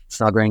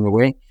 It's not going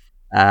away.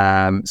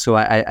 So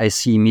I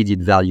see immediate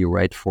value,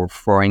 right, for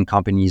foreign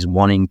companies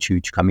wanting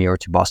to come here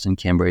to Boston,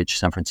 Cambridge,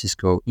 San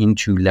Francisco,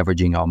 into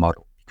leveraging our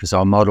model, because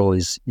our model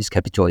is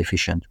capital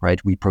efficient,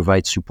 right? We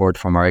provide support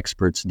from our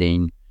experts day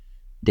in,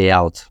 day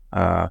out.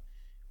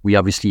 We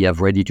obviously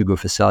have ready-to-go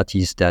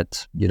facilities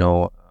that, do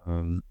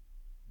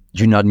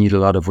not need a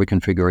lot of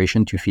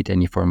reconfiguration to fit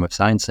any form of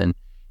science. And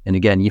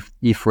again,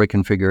 if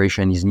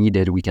reconfiguration is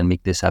needed, we can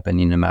make this happen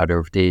in a matter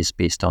of days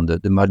based on the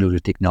modular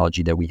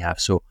technology that we have.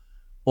 So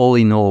all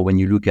in all, when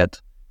you look at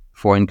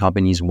foreign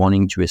companies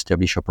wanting to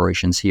establish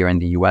operations here in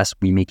the US,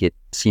 we make it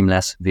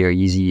seamless, very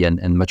easy,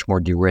 and much more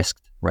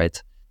de-risked,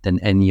 right, than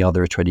any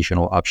other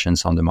traditional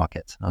options on the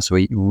market. So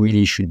it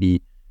really should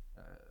be,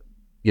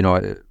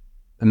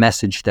 a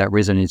message that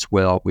resonates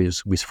well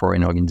with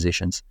foreign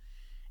organizations.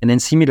 And then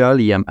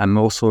similarly, I'm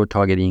also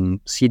targeting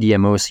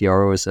CDMO,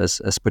 CROs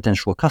as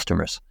potential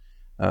customers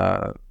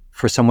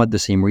for somewhat the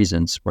same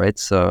reasons, right?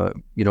 So,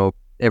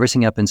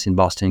 everything happens in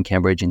Boston,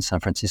 Cambridge, and San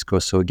Francisco.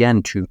 So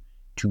again, to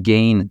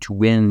gain, to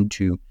win,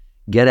 to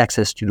get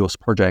access to those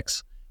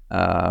projects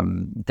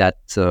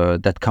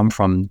that come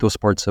from those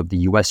parts of the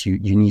US,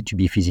 you need to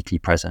be physically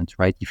present,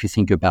 right? If you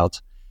think about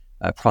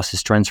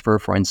process transfer,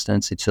 for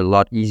instance, it's a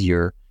lot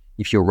easier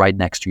if you're right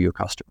next to your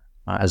customer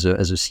as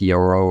a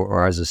CRO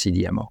or as a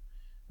CDMO.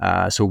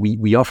 So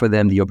we offer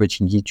them the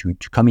opportunity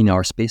to come in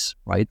our space,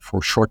 right, for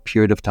a short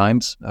period of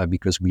times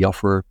because we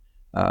offer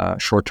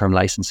short-term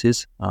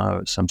licenses.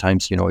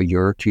 Sometimes, a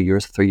year, 2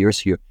 years, 3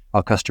 years.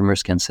 Our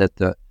customers can set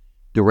the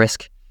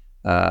risk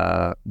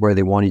where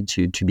they want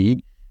it to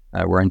be.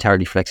 We're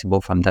entirely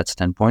flexible from that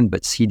standpoint.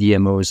 But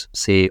CDMOs,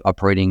 say,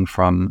 operating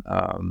from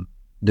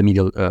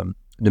the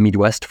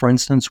Midwest, for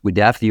instance, would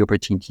have the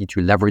opportunity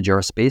to leverage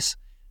our space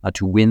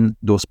to win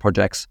those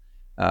projects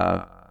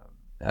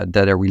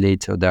that are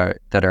related,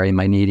 that are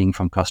emanating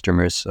from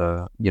customers,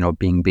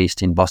 being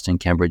based in Boston,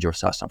 Cambridge, or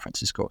South San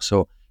Francisco.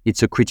 So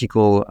it's a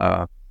critical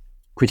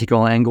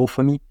angle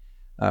for me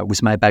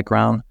with my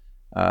background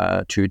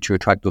to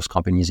attract those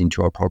companies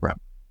into our program.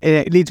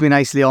 It leads me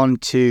nicely on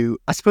to,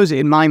 I suppose,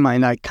 in my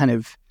mind, I kind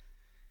of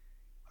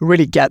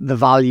really get the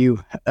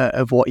value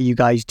of what you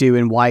guys do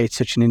and why it's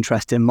such an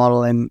interesting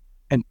model. And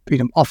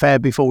off air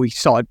before we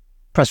started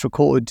press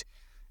record,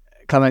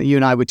 Clement, you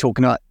and I were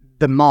talking about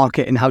the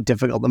market and how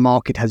difficult the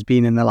market has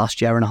been in the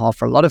last year and a half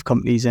for a lot of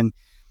companies. And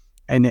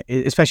and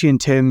especially in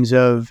terms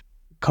of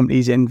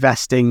companies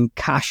investing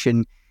cash,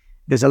 and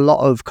there's a lot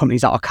of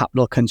companies that are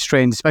capital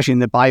constrained, especially in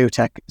the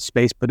biotech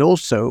space, but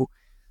also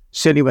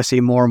certainly we're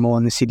seeing more and more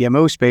in the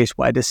CDMO space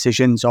where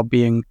decisions are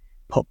being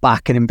put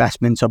back and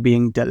investments are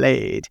being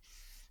delayed.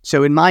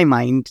 So in my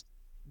mind,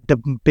 the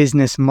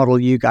business model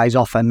you guys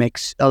offer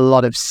makes a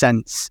lot of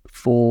sense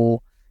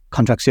for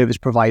contract service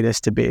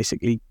providers to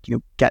basically,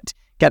 get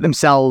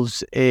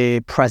themselves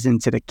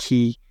present at a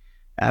key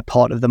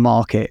part of the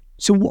market.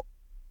 So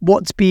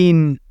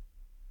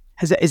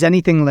is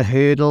anything a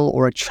hurdle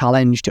or a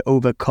challenge to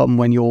overcome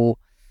when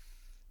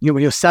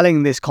you're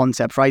selling this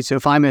concept, right? So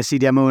if I'm a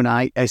CDMO and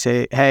I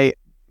say, hey,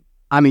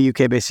 I'm a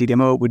UK-based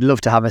CDMO, would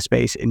love to have a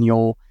space in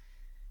your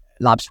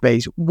lab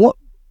space. What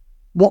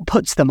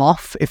puts them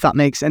off, if that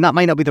makes, and that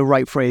might not be the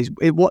right phrase.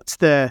 What's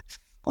the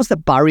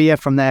barrier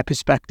from their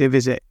perspective?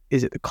 Is it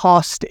the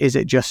cost? Is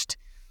it just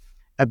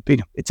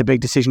it's a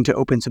big decision to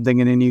open something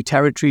in a new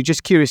territory?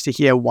 Just curious to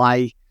hear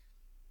why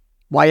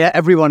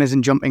everyone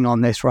isn't jumping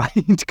on this, right?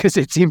 Because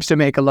it seems to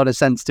make a lot of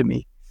sense to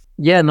me.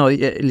 Yeah, no,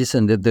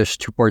 listen, there's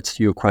two parts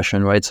to your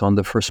question, right? So on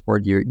the first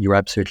part, you're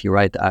absolutely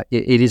right.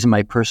 It is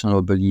my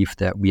personal belief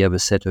that we have a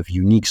set of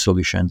unique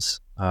solutions,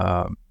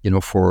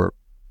 for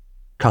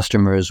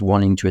customers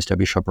wanting to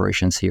establish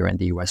operations here in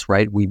the US,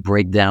 right? We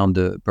break down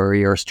the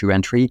barriers to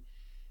entry,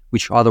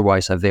 which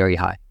otherwise are very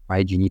high,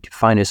 right? You need to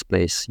find a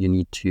place, you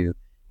need to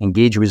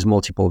engage with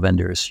multiple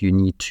vendors, you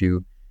need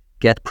to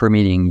get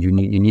permitting, you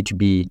need to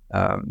be,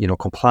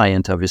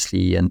 compliant,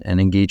 obviously, and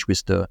engage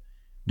with the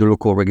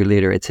local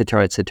regulator, et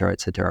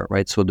cetera,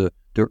 right? So the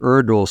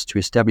hurdles to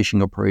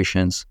establishing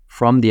operations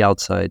from the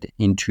outside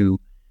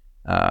into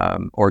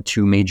or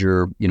two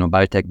major,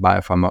 biotech,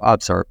 biopharma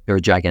hubs they're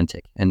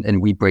gigantic,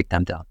 and we break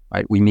them down,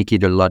 right? We make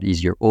it a lot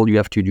easier. All you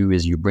have to do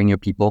is you bring your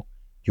people,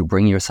 you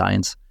bring your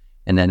science,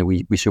 and then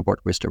we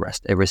support with the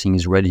rest. Everything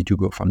is ready to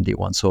go from day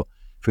one. So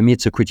for me,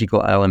 it's a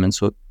critical element.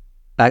 So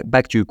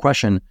back to your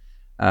question,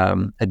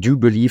 I do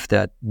believe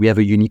that we have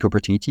a unique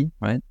opportunity,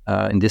 right,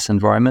 in this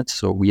environment.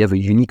 So we have a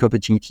unique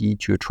opportunity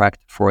to attract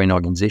foreign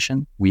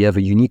organization. We have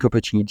a unique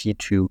opportunity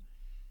to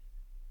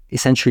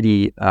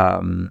essentially,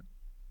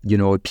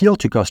 appeal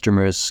to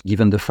customers,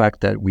 given the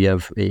fact that we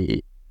have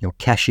a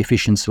cash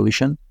efficient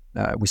solution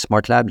with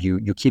SmartLab.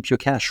 You keep your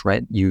cash,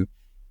 right? You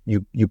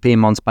pay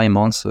month by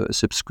month a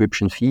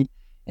subscription fee,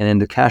 and then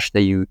the cash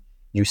that you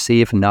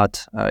save,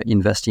 not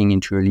investing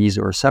into a lease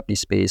or a sublease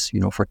space,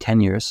 for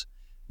 10 years.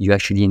 You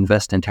actually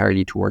invest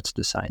entirely towards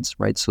the science,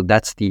 right? So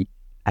that's the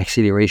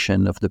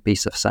acceleration of the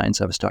pace of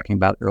science I was talking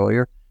about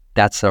earlier.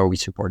 That's how we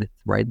support it,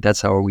 right?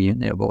 That's how we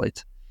enable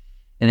it.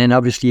 And then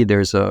obviously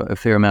there's a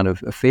fair amount of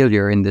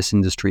failure in this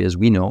industry, as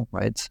we know,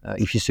 right?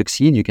 If you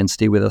succeed, you can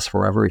stay with us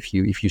forever if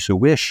you so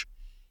wish.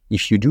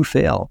 If you do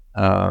fail,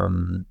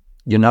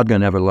 you're not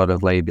going to have a lot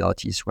of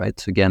liabilities, right?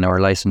 So again, our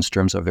license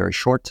terms are very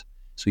short.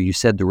 So you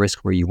set the risk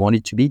where you want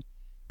it to be.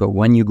 But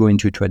when you go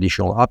into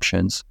traditional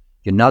options,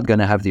 you're not going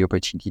to have the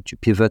opportunity to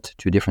pivot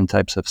to different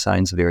types of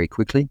science very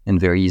quickly and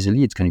very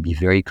easily. It's going to be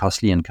very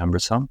costly and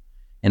cumbersome.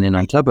 And then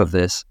on top of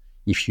this,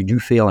 if you do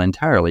fail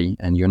entirely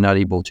and you're not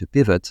able to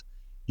pivot,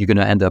 you're going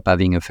to end up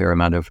having a fair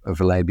amount of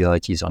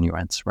liabilities on your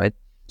hands, right?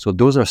 So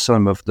those are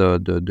some of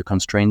the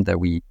constraints that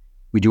we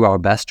do our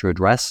best to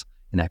address.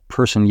 And I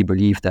personally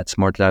believe that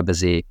SmartLab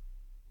is a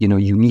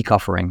unique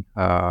offering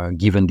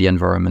given the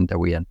environment that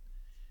we're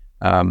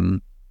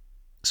in.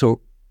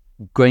 So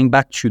going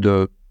back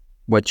to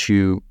what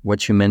you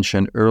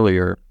mentioned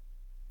earlier,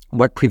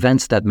 what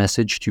prevents that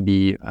message to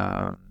be,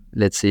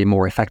 let's say,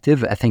 more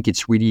effective? I think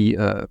it's really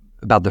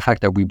about the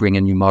fact that we bring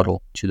a new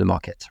model to the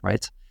market,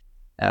 right?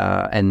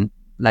 And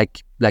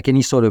like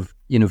any sort of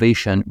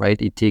innovation,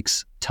 right, it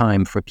takes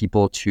time for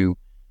people to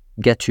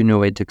get to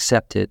know it,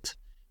 accept it,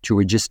 to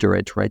register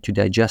it, right, to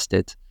digest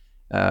it.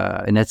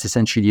 And that's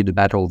essentially the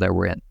battle that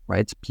we're in,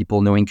 right?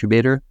 People know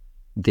incubator,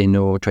 they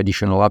know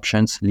traditional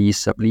options,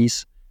 lease,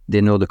 sublease.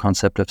 They know the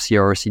concept of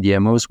CRO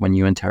CDMOs when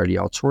you entirely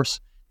outsource.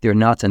 They're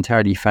not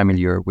entirely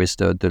familiar with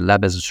the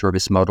lab as a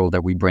service model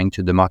that we bring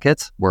to the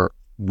market, where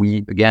we,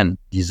 again,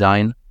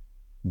 design,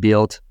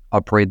 build,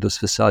 operate those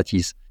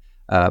facilities,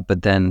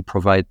 but then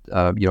provide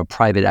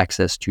private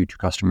access to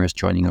customers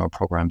joining our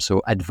program.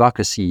 So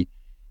advocacy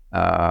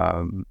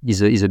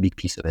is a big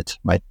piece of it,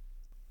 right?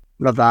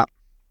 Love that,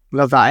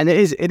 and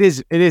it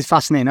is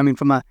fascinating. I mean,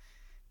 from a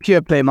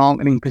pure play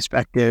marketing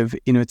perspective,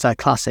 it's a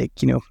classic,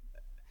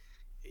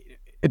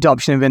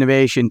 adoption of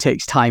innovation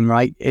takes time,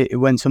 right?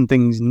 When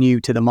something's new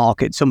to the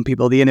market, some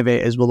people, the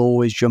innovators, will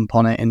always jump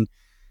on it, and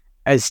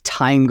as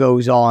time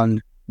goes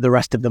on, the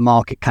rest of the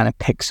market kind of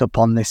picks up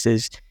on this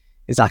as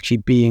actually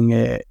being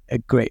a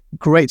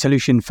great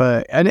solution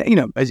for, and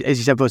as you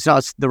said, it's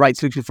not the right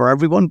solution for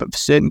everyone, but for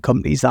certain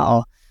companies that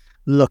are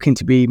looking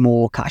to be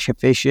more cash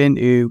efficient,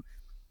 who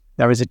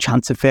there is a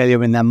chance of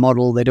failure in their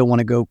model, they don't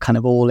want to go kind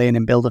of all in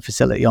and build a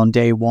facility on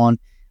day one.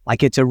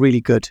 Like, it's a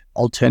really good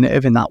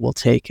alternative, and that will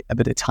take a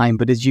bit of time.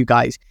 But as you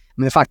guys,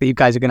 the fact that you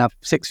guys are going to have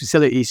 6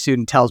 facilities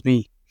soon tells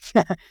me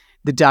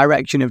the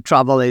direction of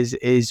travel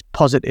is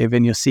positive,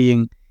 and you're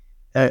seeing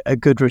a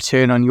good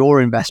return on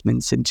your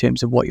investments in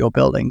terms of what you're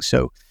building.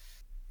 So,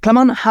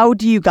 Clement, how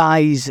do you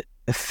guys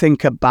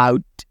think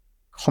about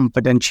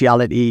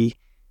confidentiality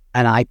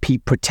and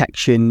IP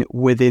protection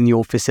within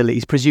your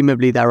facilities?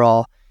 Presumably, there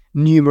are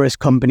numerous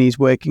companies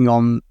working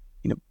on,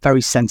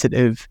 very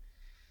sensitive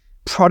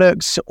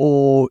products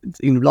or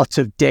lots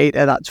of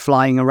data that's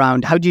flying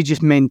around. How do you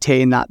just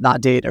maintain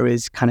that data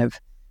is kind of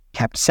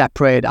kept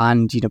separate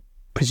and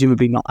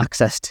presumably not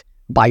accessed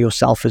by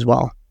yourself as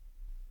well?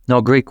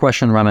 No, great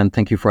question, Raman.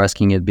 Thank you for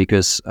asking it,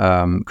 because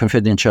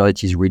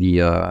confidentiality is really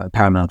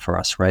paramount for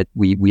us, right?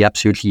 We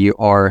absolutely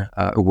are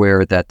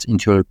aware that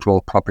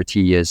intellectual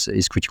property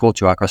is critical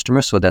to our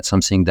customers, so that's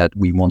something that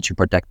we want to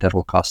protect at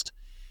all cost.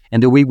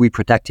 And the way we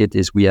protect it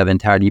is we have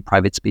entirely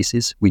private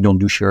spaces. We don't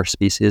do share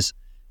spaces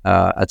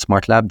at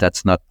SmartLab.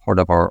 That's not part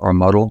of our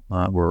model.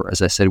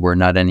 As I said, we're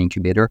not an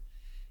incubator.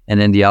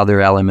 And then the other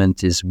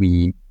element is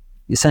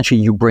essentially,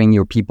 you bring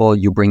your people,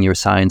 you bring your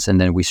science, and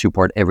then we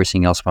support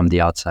everything else from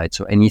the outside.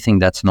 So anything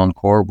that's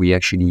non-core, we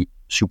actually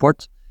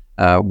support,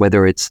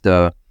 whether it's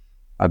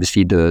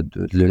obviously the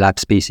lab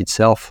space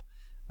itself,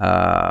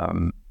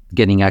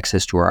 getting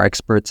access to our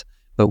experts.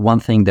 But one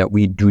thing that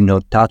we do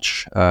not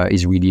touch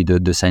is really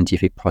the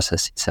scientific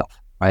process itself,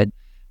 right?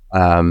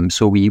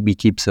 So we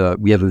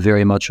have a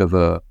very much of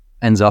a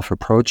hands-off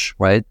approach,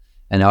 right?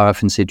 And I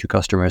often say to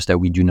customers that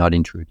we do not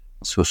intrude.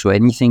 So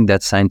anything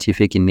that's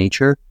scientific in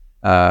nature,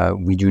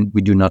 we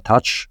do not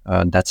touch.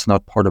 That's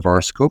not part of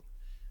our scope.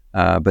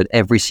 But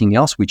everything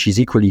else, which is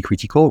equally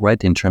critical,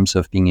 right, in terms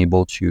of being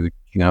able to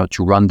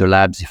run the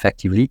labs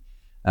effectively,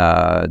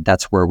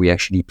 that's where we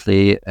actually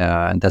play,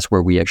 and that's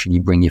where we actually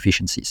bring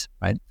efficiencies,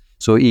 right?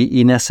 So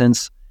in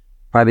essence,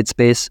 private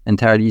space,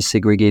 entirely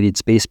segregated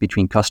space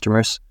between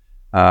customers.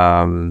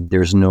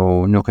 There's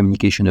no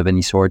communication of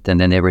any sort, and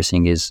then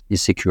everything is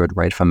secured,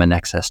 right, from an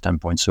access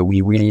standpoint. So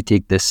we really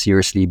take this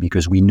seriously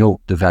because we know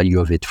the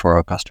value of it for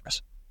our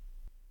customers.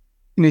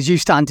 As you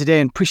stand today,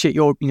 and appreciate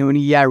you're in a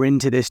year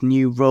into this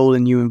new role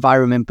and new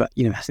environment, but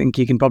I think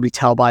you can probably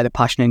tell by the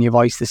passion in your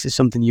voice this is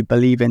something you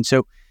believe in.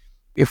 So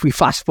if we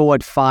fast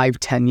forward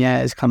 5-10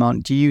 years,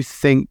 do you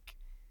think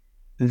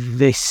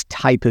this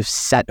type of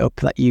setup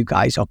that you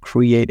guys are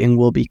creating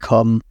will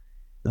become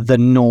the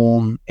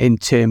norm in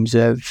terms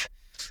of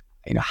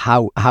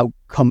how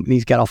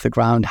companies get off the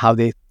ground, how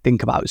they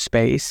think about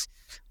space?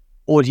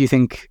 Or do you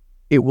think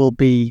it will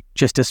be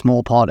just a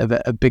small part of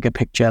a bigger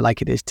picture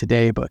like it is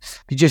today? But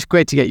it's just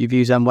great to get your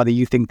views on whether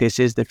you think this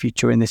is the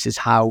future and this is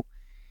how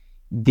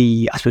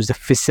the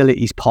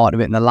facilities part of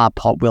it and the lab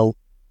part will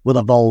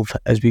evolve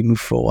as we move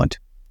forward.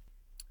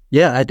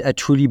 Yeah, I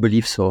truly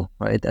believe so,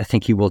 right? I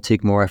think it will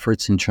take more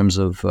efforts in terms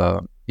of,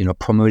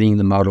 promoting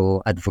the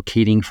model,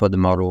 advocating for the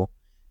model.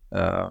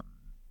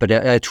 But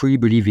I truly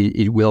believe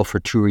it will for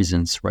two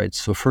reasons, right?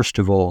 So first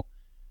of all,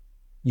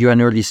 you're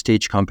an early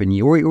stage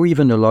company or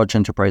even a large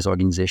enterprise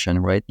organization,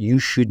 right? You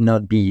should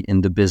not be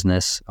in the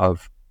business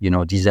of,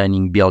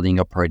 designing, building,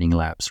 operating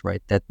labs,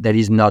 right? That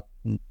is not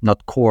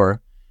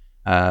core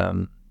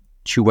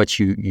to what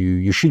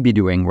you should be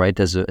doing, right?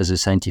 As a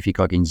scientific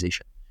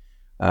organization.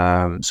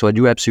 So I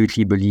do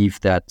absolutely believe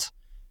that,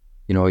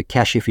 a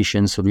cash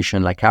efficient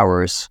solution like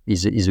ours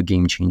is a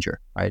game changer,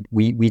 right?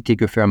 We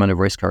take a fair amount of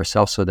risk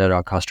ourselves so that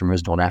our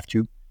customers don't have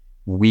to.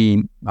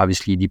 We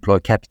obviously deploy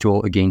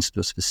capital against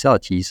those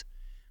facilities,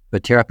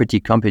 but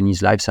therapeutic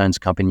companies, life science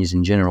companies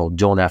in general,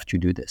 don't have to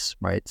do this,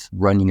 right?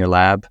 Running a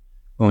lab,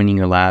 owning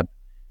a lab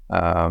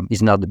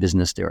is not the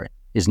business they're in,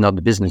 is not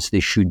the business they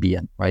should be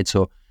in, right?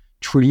 So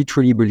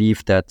truly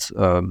believe that,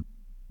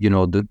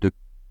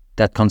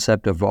 that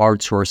concept of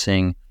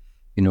outsourcing,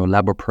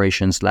 lab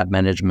operations, lab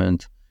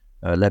management,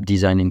 lab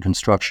design and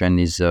construction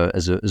is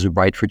a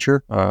bright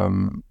future,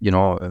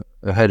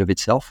 ahead of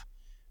itself.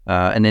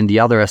 And then the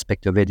other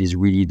aspect of it is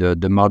really the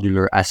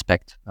modular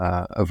aspect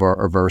of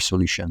our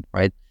solution,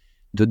 right?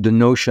 The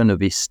notion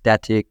of a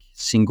static,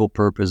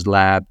 single-purpose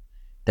lab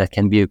that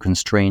can be a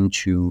constraint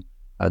to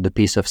the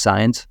pace of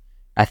science,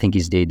 I think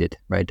is dated,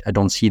 right? I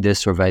don't see this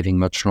surviving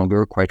much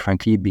longer, quite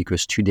frankly,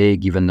 because today,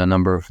 given the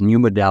number of new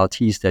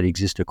modalities that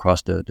exist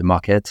across the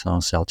market,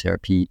 cell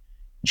therapy,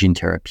 gene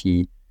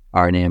therapy,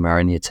 RNA,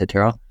 mRNA,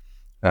 etc.,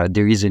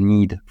 there is a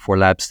need for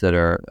labs that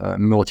are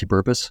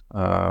multi-purpose,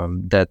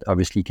 that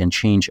obviously can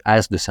change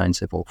as the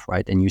science evolves,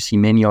 right? And you see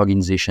many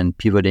organizations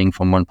pivoting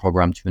from one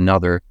program to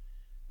another,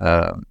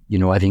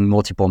 having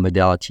multiple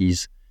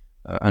modalities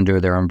under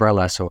their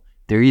umbrella. So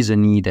there is a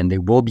need, and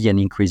there will be an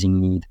increasing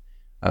need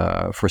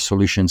for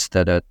solutions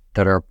that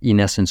are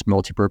in essence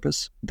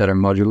multi-purpose, that are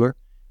modular,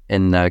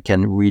 and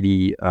can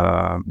really,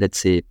 let's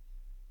say,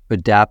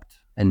 adapt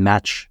and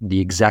match the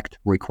exact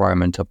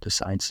requirement of the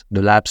science.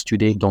 The labs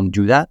today don't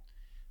do that,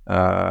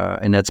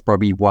 and that's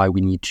probably why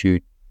we need to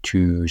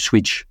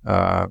switch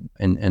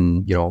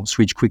and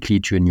switch quickly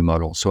to a new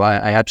model. So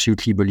I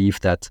absolutely believe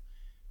that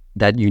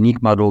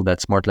unique model that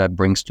SmartLab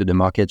brings to the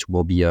market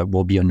will be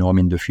a norm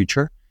in the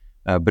future.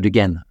 But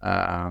again,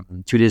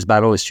 today's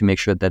battle is to make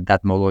sure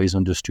that model is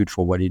understood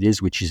for what it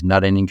is, which is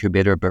not an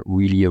incubator, but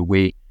really a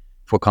way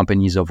for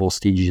companies of all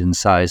stages and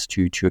size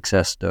to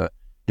access the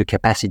the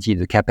capacity,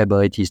 the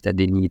capabilities that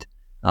they need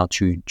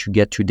to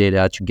get to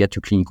data, to get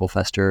to clinical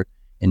faster,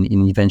 and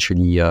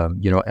eventually,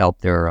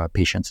 help their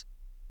patients.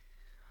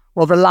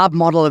 Well, the lab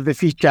model of the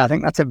future, I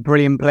think that's a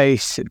brilliant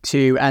place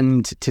to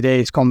end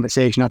today's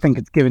conversation. I think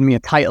it's given me a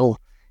title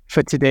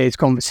for today's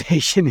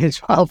conversation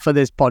as well for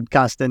this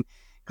podcast. And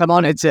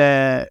Clément, it's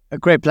a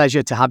great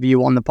pleasure to have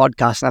you on the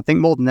podcast. And I think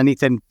more than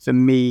anything for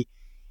me,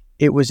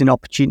 it was an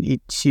opportunity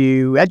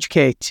to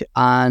educate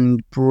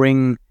and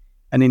bring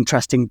an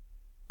interesting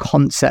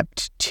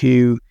concept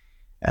to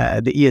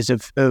the ears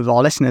of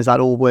our listeners that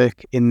all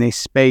work in this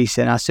space.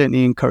 And I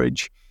certainly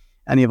encourage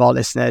any of our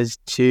listeners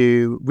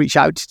to reach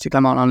out to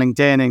Clément on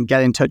LinkedIn and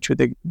get in touch with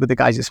the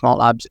guys at Smart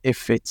Labs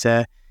if it's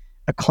a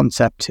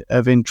concept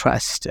of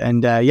interest.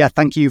 And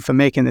thank you for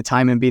making the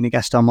time and being a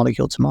guest on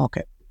Molecule to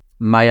Market.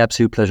 My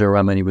absolute pleasure,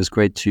 Raman. It was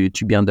great to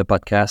be on the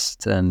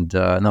podcast. And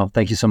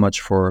thank you so much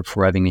for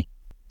having me.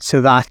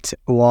 So that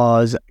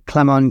was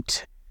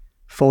Clément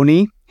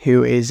Fauny,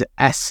 who is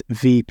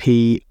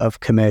SVP of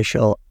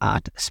Commercial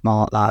at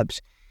Smart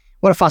Labs.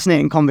 What a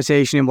fascinating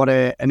conversation and what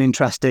an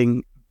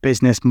interesting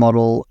business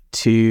model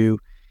to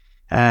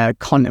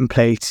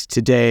contemplate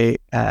today.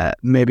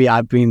 Maybe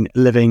I've been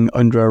living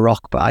under a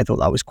rock, but I thought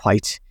that was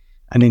quite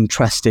an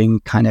interesting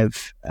kind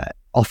of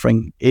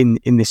offering in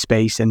this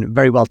space, and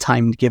very well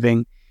timed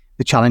given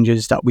the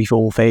challenges that we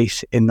all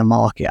face in the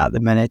market at the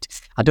minute.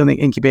 I don't think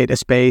incubator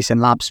space and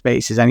lab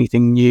space is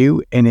anything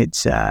new in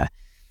its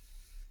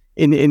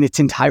in its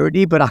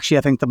entirety, but actually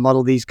I think the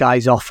model these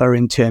guys offer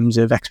in terms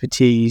of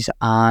expertise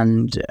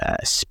and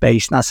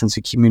space and that sense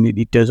of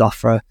community does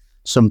offer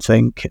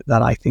something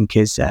that I think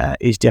is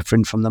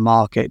different from the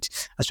market.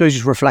 I suppose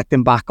just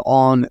reflecting back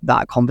on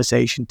that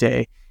conversation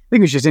today, I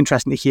think it was just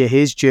interesting to hear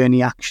his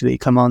journey, actually,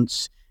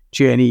 Clément's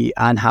journey,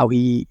 and how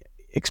he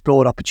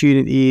explored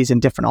opportunities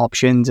and different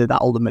options, and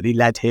that ultimately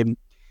led him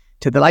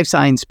to the life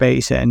science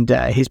space and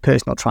his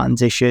personal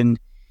transition,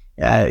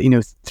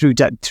 through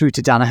to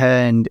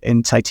Danaher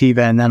and Cytiva,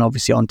 and then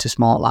obviously onto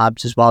Smart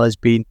Labs as well, has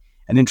been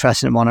an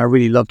interesting one. I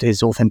really loved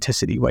his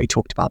authenticity, where he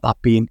talked about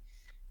that being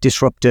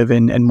disruptive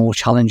and more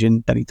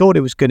challenging than he thought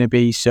it was going to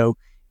be. So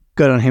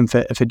good on him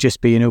for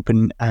just being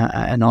open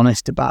and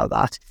honest about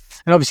that.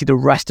 And obviously the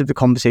rest of the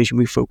conversation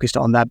we focused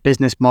on that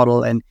business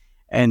model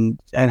and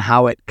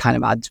how it kind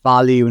of adds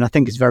value. And I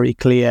think it's very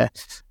clear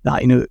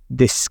that,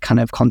 this kind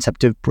of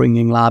concept of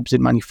bringing labs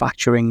and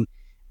manufacturing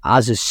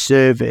as a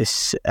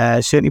service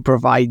certainly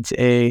provides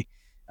a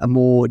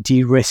more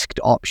de-risked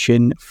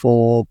option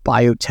for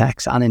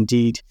biotechs and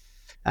indeed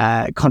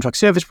contract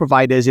service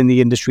providers in the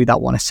industry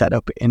that want to set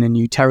up in a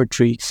new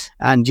territory.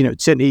 And,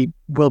 it certainly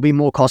will be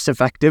more cost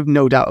effective,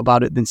 no doubt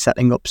about it, than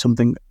setting up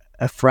something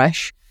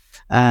afresh.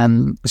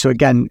 So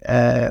again,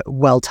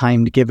 well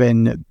timed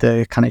given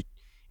the kind of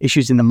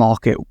issues in the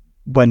market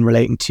when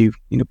relating to,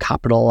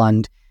 capital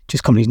and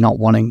just companies not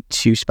wanting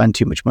to spend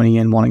too much money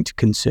and wanting to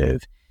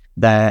conserve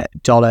their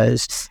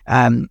dollars.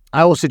 I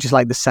also just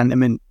like the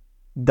sentiment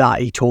that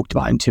he talked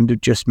about in terms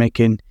of just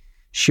making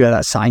sure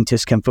that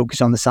scientists can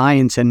focus on the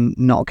science and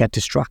not get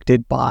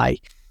distracted by,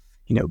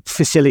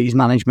 facilities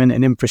management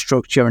and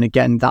infrastructure. And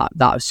again,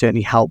 that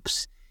certainly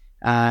helps.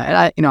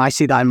 And I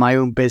see that in my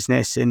own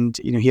business and,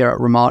 here at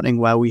Remarketing,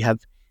 where we have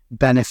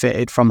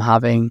benefited from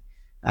having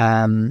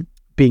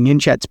being in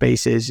shared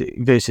spaces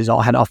versus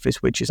our head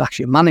office, which is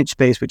actually a managed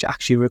space, which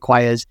actually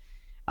requires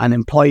an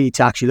employee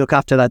to actually look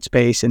after that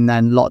space, and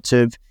then lots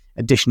of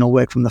additional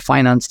work from the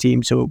finance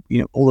team. So,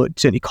 although it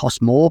certainly costs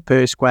more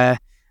per square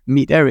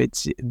meter,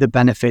 it's the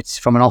benefits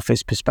from an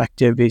office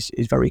perspective is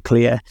very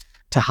clear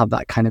to have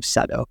that kind of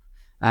setup.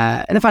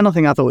 And the final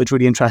thing I thought was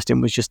really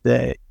interesting was just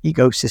the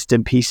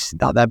ecosystem piece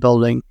that they're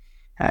building.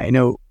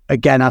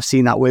 Again, I've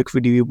seen that work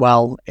really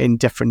well in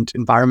different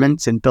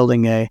environments and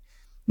building an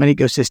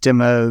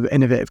ecosystem of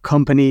innovative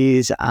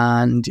companies,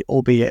 and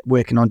albeit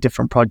working on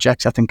different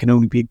projects, I think can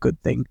only be a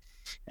good thing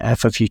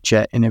for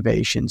future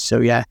innovation. So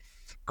yeah,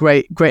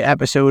 great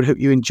episode. Hope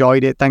you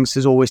enjoyed it. Thanks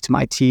as always to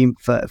my team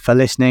for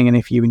listening. And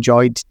if you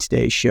enjoyed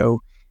today's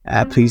show,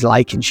 please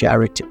like and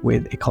share it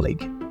with a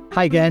colleague.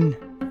 Hi again.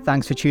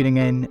 Thanks for tuning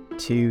in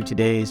to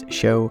today's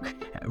show.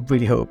 I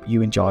really hope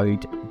you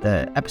enjoyed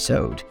the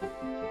episode.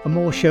 For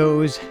more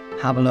shows,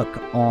 have a look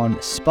on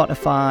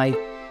Spotify,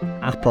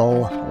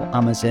 Apple or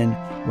Amazon,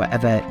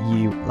 wherever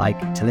you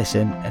like to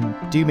listen,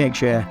 and do make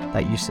sure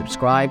that you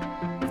subscribe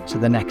so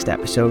the next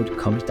episode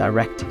comes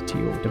direct to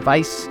your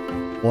device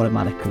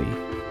automatically.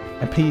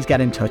 And please get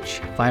in touch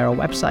via our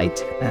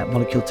website,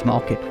 Molecule to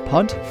Market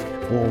Pod,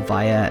 or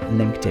via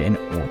LinkedIn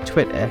or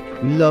Twitter.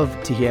 We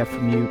love to hear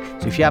from you.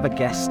 So if you have a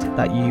guest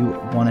that you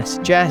want to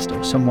suggest,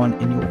 or someone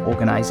in your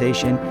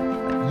organization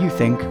that you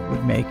think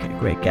would make a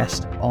great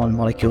guest on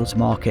Molecule to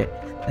Market,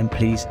 then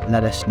please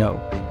let us know.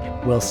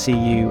 We'll see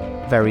you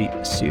very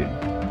soon.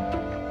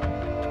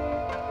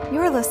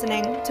 You're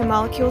listening to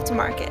Molecule to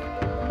Market,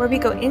 where we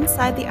go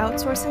inside the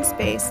outsourcing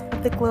space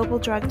of the global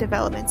drug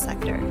development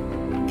sector,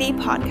 the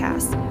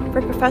podcast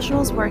for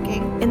professionals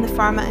working in the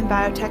pharma and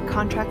biotech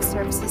contract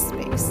services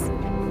space.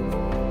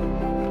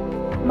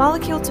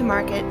 Molecule to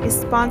Market is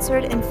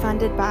sponsored and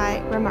funded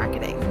by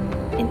Remarketing,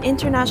 an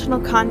international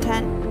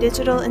content,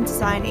 digital, and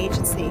design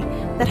agency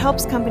that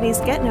helps companies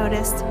get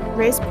noticed,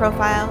 raise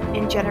profile,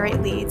 and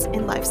generate leads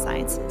in life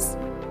sciences.